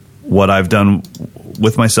what I've done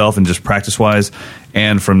with myself and just practice-wise,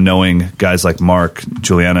 and from knowing guys like Mark,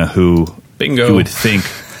 Juliana, who you would think,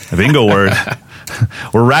 a bingo word,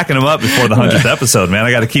 we're racking them up before the 100th episode, man.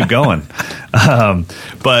 I got to keep going.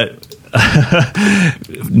 But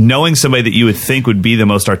knowing somebody that you would think would be the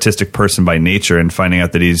most artistic person by nature, and finding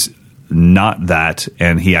out that he's not that,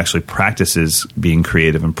 and he actually practices being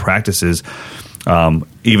creative and practices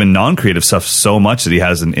even non-creative stuff so much that he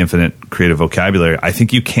has an infinite creative vocabulary. I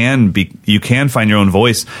think you can find your own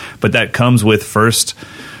voice, but that comes with, first,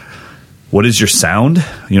 what is your sound?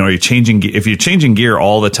 Are you changing? If you're changing gear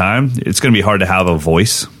all the time, it's going to be hard to have a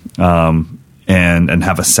voice and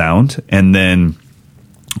have a sound. And then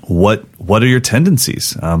what are your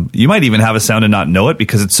tendencies? You might even have a sound and not know it,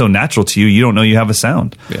 because it's so natural to you. You don't know you have a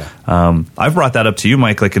sound. Yeah. I've brought that up to you,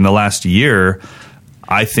 Mike. Like in the last year,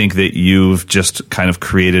 I think that you've just kind of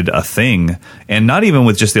created a thing, and not even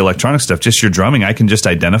with just the electronic stuff, just your drumming. I can just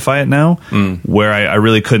identify it now, where I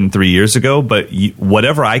really couldn't 3 years ago. But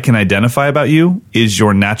whatever I can identify about you is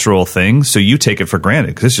your natural thing, so you take it for granted,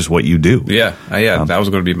 because it's just what you do. Yeah, that was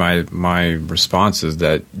going to be my response, is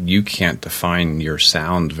that you can't define your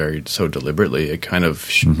sound so deliberately. It kind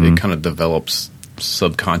of develops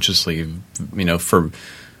subconsciously,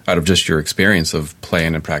 out of just your experience of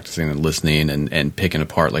playing and practicing and listening and picking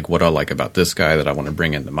apart, like, what I like about this guy that I want to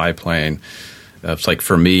bring into my playing. It's like,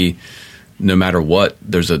 for me, no matter what,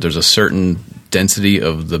 there's a certain density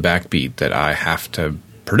of the backbeat that I have to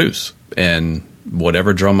produce. And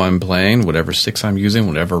whatever drum I'm playing, whatever sticks I'm using,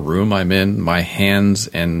 whatever room I'm in, my hands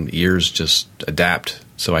and ears just adapt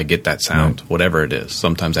so I get that sound, whatever it is.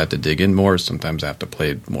 Sometimes I have to dig in more. Sometimes I have to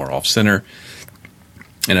play more off-center.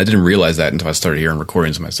 And I didn't realize that until I started hearing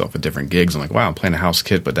recordings of myself at different gigs. I'm like, wow, I'm playing a house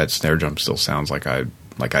kit, but that snare drum still sounds like I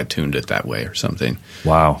tuned it that way or something.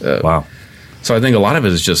 Wow. Wow. So I think a lot of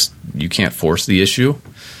it is just, you can't force the issue.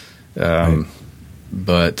 But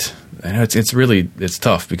I know it's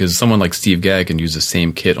tough, because someone like Steve Gadd can use the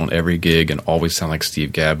same kit on every gig and always sound like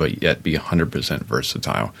Steve Gadd, but yet be 100%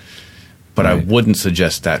 versatile. But I wouldn't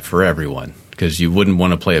suggest that for everyone, because you wouldn't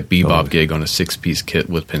want to play a bebop gig on a 6-piece kit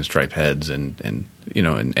with pinstripe heads and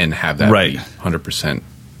have that be 100%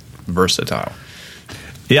 versatile.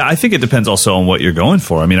 Yeah, I think it depends also on what you're going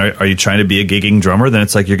for. I mean, are you trying to be a gigging drummer? Then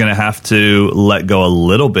it's like you're going to have to let go a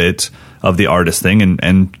little bit of the artist thing and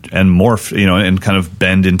morph, and kind of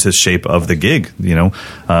bend into shape of the gig.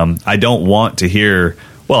 I don't want to hear.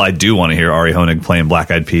 Well, I do want to hear Ari Honig playing Black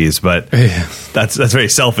Eyed Peas, but that's very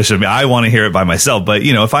selfish of me. I want to hear it by myself. But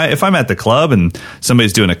if I'm at the club and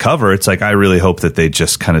somebody's doing a cover, it's like I really hope that they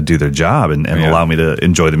just kind of do their job and allow me to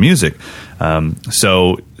enjoy the music. You just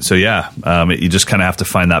kind of have to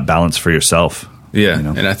find that balance for yourself. Yeah,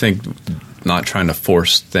 and I think not trying to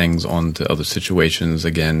force things onto other situations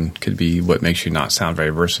again could be what makes you not sound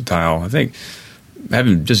very versatile. I think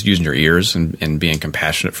just using your ears and being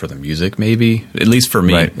compassionate for the music, maybe, at least for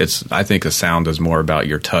me, right. I think a sound is more about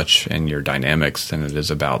your touch and your dynamics than it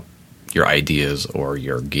is about your ideas or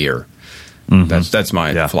your gear. Mm-hmm. That's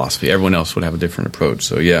my philosophy. Everyone else would have a different approach.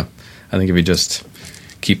 So I think if you just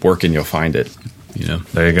keep working, you'll find it.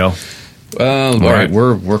 There you go. Well, all right,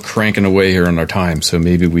 we're cranking away here on our time, so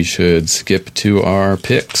maybe we should skip to our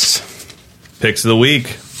picks. Picks of the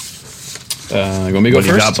week. You want me to go first?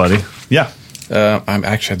 What you got, buddy? Yeah. I'm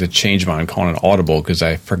actually had to change mine. I'm calling it audible because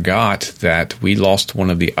I forgot that we lost one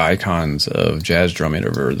of the icons of jazz drumming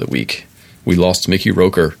over the week. We lost Mickey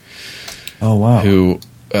Roker. Oh, wow. Who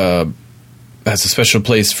has a special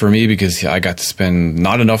place for me because I got to spend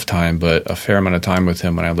not enough time, but a fair amount of time with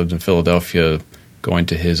him when I lived in Philadelphia, going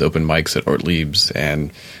to his open mics at Ortlieb's,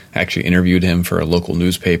 and actually interviewed him for a local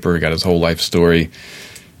newspaper. Got his whole life story.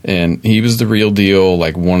 And he was the real deal,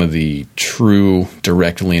 like one of the true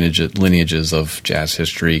direct lineages of jazz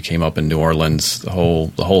history. Came up in New Orleans, the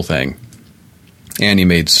whole thing. And he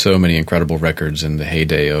made so many incredible records in the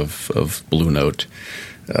heyday of Blue Note.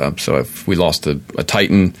 So if we lost a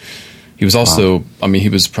titan. He was also, he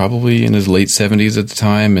was probably in his late 70s at the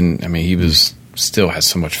time, and he was still has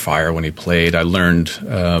so much fire when he played. I learned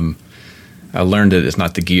that it's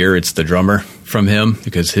not the gear, it's the drummer from him,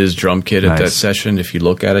 because his drum kit at that session, if you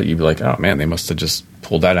look at it, you'd be like, oh man, they must have just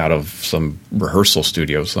pulled that out of some rehearsal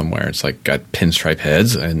studio somewhere. It's like got pinstripe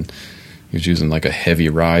heads, and he was using like a heavy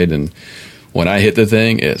ride. And when I hit the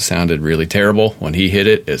thing, it sounded really terrible. When he hit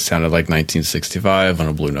it, it sounded like 1965 on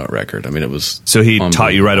a Blue Note record. It was so he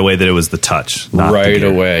taught you right away that it was the touch, not right the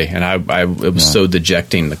gear. Away. And it was so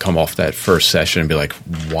dejecting to come off that first session and be like,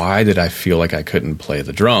 why did I feel like I couldn't play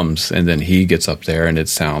the drums? And then he gets up there and it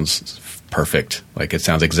sounds perfect. Like it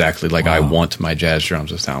sounds exactly like I want my jazz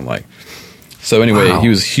drums to sound like. So anyway, he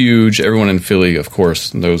was huge. Everyone in Philly, of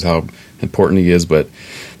course, knows how important he is, but I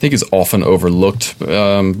think he's often overlooked by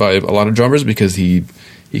a lot of drummers because he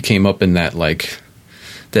came up in that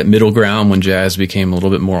middle ground when jazz became a little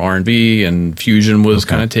bit more R&B and fusion was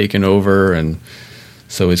kind of taken over, and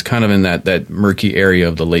so he's kind of in that murky area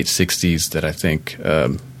of the late 60s that I think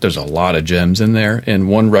there's a lot of gems in there. And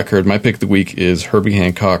one record, my pick of the week, is Herbie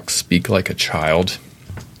Hancock's "Speak Like a Child."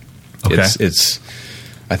 Okay. It's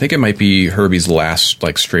I think it might be Herbie's last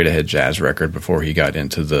straight ahead jazz record before he got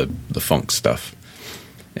into the funk stuff.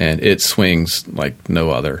 And it swings like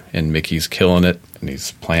no other. And Mickey's killing it, and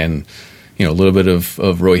he's playing, a little bit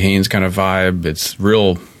of Roy Haynes kind of vibe. It's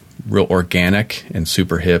real organic and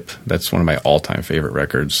super hip. That's one of my all-time favorite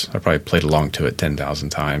records. I probably played along to it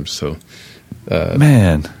 10,000 times. So,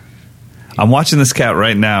 man, I'm watching this cat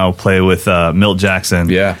right now play with Milt Jackson.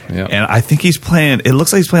 Yeah. And I think he's playing, it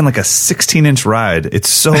looks like he's playing like a 16-inch ride. It's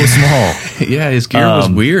so small. Yeah, his gear was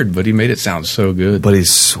weird, but he made it sound so good. But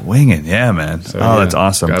he's swinging. Yeah, man. So, that's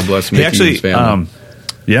awesome. God bless Mickey and his family.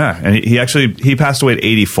 And he passed away at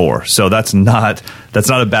 84. So that's not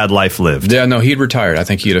a bad life lived. Yeah, no, he'd retired. I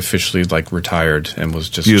think he had officially retired and was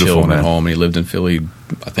just chilling at home. And he lived in Philly,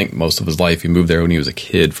 I think, most of his life. He moved there when he was a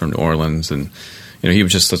kid from New Orleans, and he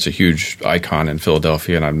was just such a huge icon in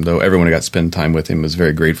Philadelphia, and I know everyone who got to spend time with him was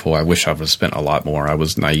very grateful. I wish I would have spent a lot more. I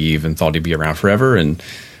was naive and thought he'd be around forever, and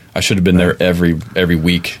I should have been there every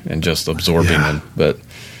week and just absorbing him. But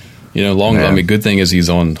good thing is he's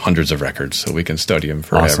on hundreds of records, so we can study him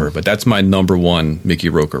forever. Awesome. But that's my number one Mickey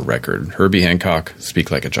Roker record, Herbie Hancock,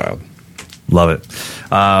 "Speak Like a Child." Love it.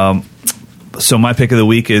 So my pick of the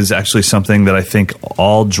week is actually something that I think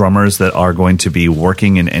all drummers that are going to be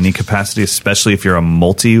working in any capacity, especially if you're a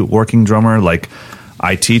multi-working drummer, like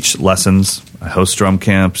I teach lessons, I host drum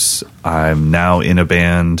camps, I'm now in a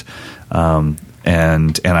band,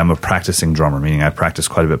 and I'm a practicing drummer, meaning I practice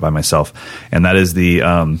quite a bit by myself. And that is the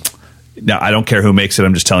now I don't care who makes it,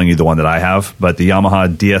 I'm just telling you the one that I have, but the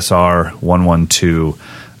Yamaha DSR 112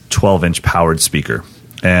 12-inch powered speaker.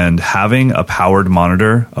 And having a powered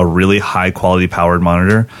monitor, a really high-quality powered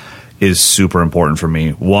monitor, is super important for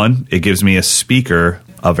me. One, it gives me a speaker,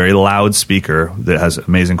 a very loud speaker that has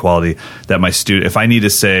amazing quality, that my student, if I need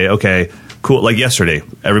to say, okay, cool, like yesterday,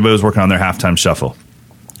 everybody was working on their halftime shuffle.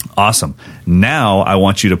 Awesome. Now I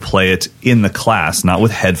want you to play it in the class, not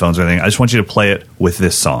with headphones or anything. I just want you to play it with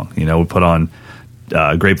this song. You know, we put on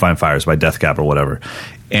Grapevine Fires by Death Cab or whatever.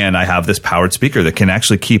 And I have this powered speaker that can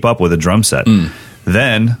actually keep up with a drum set.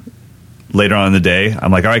 Then later on in the day,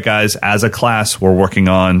 I'm like, all right, guys, as a class, we're working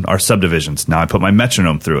on our subdivisions. Now I put my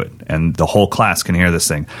metronome through it, and the whole class can hear this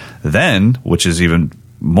thing. Then, which is even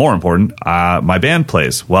more important, my band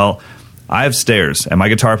plays. Well, I have stairs, and my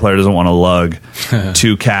guitar player doesn't want to lug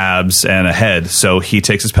 2 cabs and a head, so he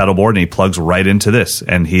takes his pedal board and he plugs right into this.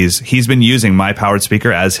 And he's been using my powered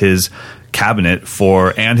speaker as his cabinet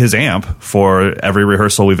and his amp for every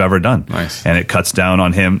rehearsal we've ever done. Nice. And it cuts down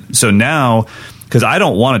on him. So now, because I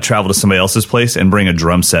don't want to travel to somebody else's place and bring a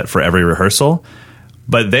drum set for every rehearsal,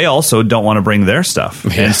 but they also don't want to bring their stuff.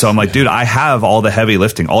 Yeah. And so I'm like, dude, I have all the heavy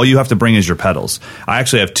lifting. All you have to bring is your pedals. I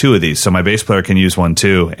actually have 2 of these, so my bass player can use one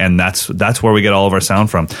too. And that's where we get all of our sound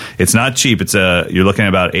from. It's not cheap. You're looking at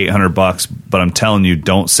about $800, but I'm telling you,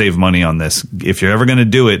 don't save money on this. If you're ever going to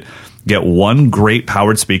do it, get one great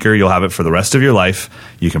powered speaker. You'll have it for the rest of your life.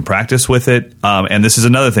 You can practice with it. And this is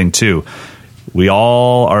another thing too. We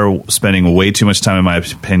all are spending way too much time, in my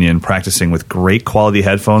opinion, practicing with great quality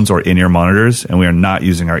headphones or in-ear monitors, and we are not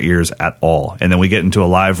using our ears at all. And then we get into a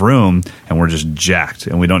live room, and we're just jacked,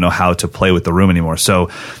 and we don't know how to play with the room anymore. So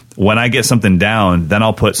when I get something down, then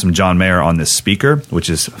I'll put some John Mayer on this speaker, which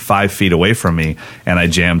is 5 feet away from me, and I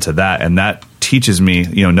jam to that. And that teaches me,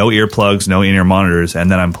 no earplugs, no in-ear monitors, and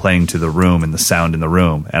then I'm playing to the room and the sound in the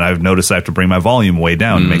room. And I've noticed I have to bring my volume way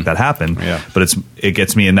down to make that happen. Yeah. But it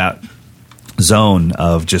gets me in that zone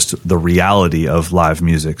of just the reality of live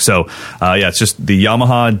music. So it's just the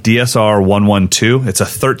Yamaha DSR 112. It's a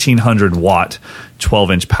 1300 watt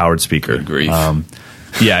 12-inch powered speaker. Good grief. I've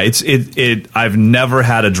never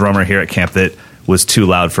had a drummer here at camp that was too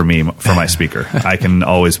loud for me for my speaker. I can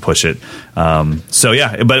always push it. But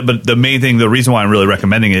the main thing, the reason why I'm really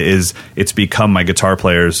recommending it is it's become my guitar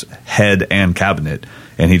player's head and cabinet,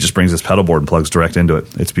 and he just brings his pedal board and plugs direct into it.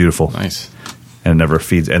 It's beautiful. Nice. And it never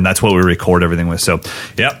feeds. And that's what we record everything with. So,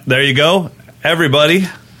 there you go. Everybody,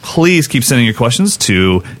 please keep sending your questions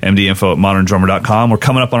to mdinfo@moderndrummer.com. We're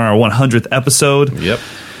coming up on our 100th episode. Yep.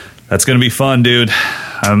 That's going to be fun, dude.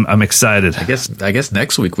 I'm excited. I guess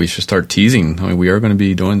next week we should start teasing. I mean, we are going to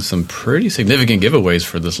be doing some pretty significant giveaways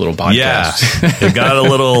for this little podcast. Yeah, it got a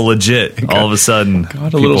little legit all of a sudden.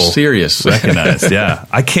 Got a little serious. Recognized, yeah.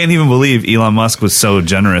 I can't even believe Elon Musk was so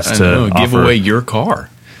generous to give away your car.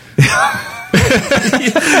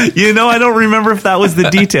 I don't remember if that was the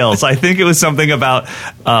details. I think it was something about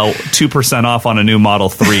 2% off on a new Model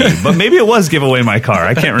 3, but maybe it was give away my car.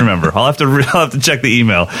 I can't remember. I'll have to check the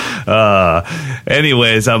email.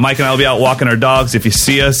 Anyways, Mike and I will be out walking our dogs. If you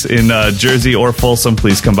see us in Jersey or Folsom,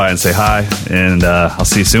 please come by and say hi, and I'll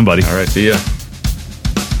see you soon, buddy. All right, see ya.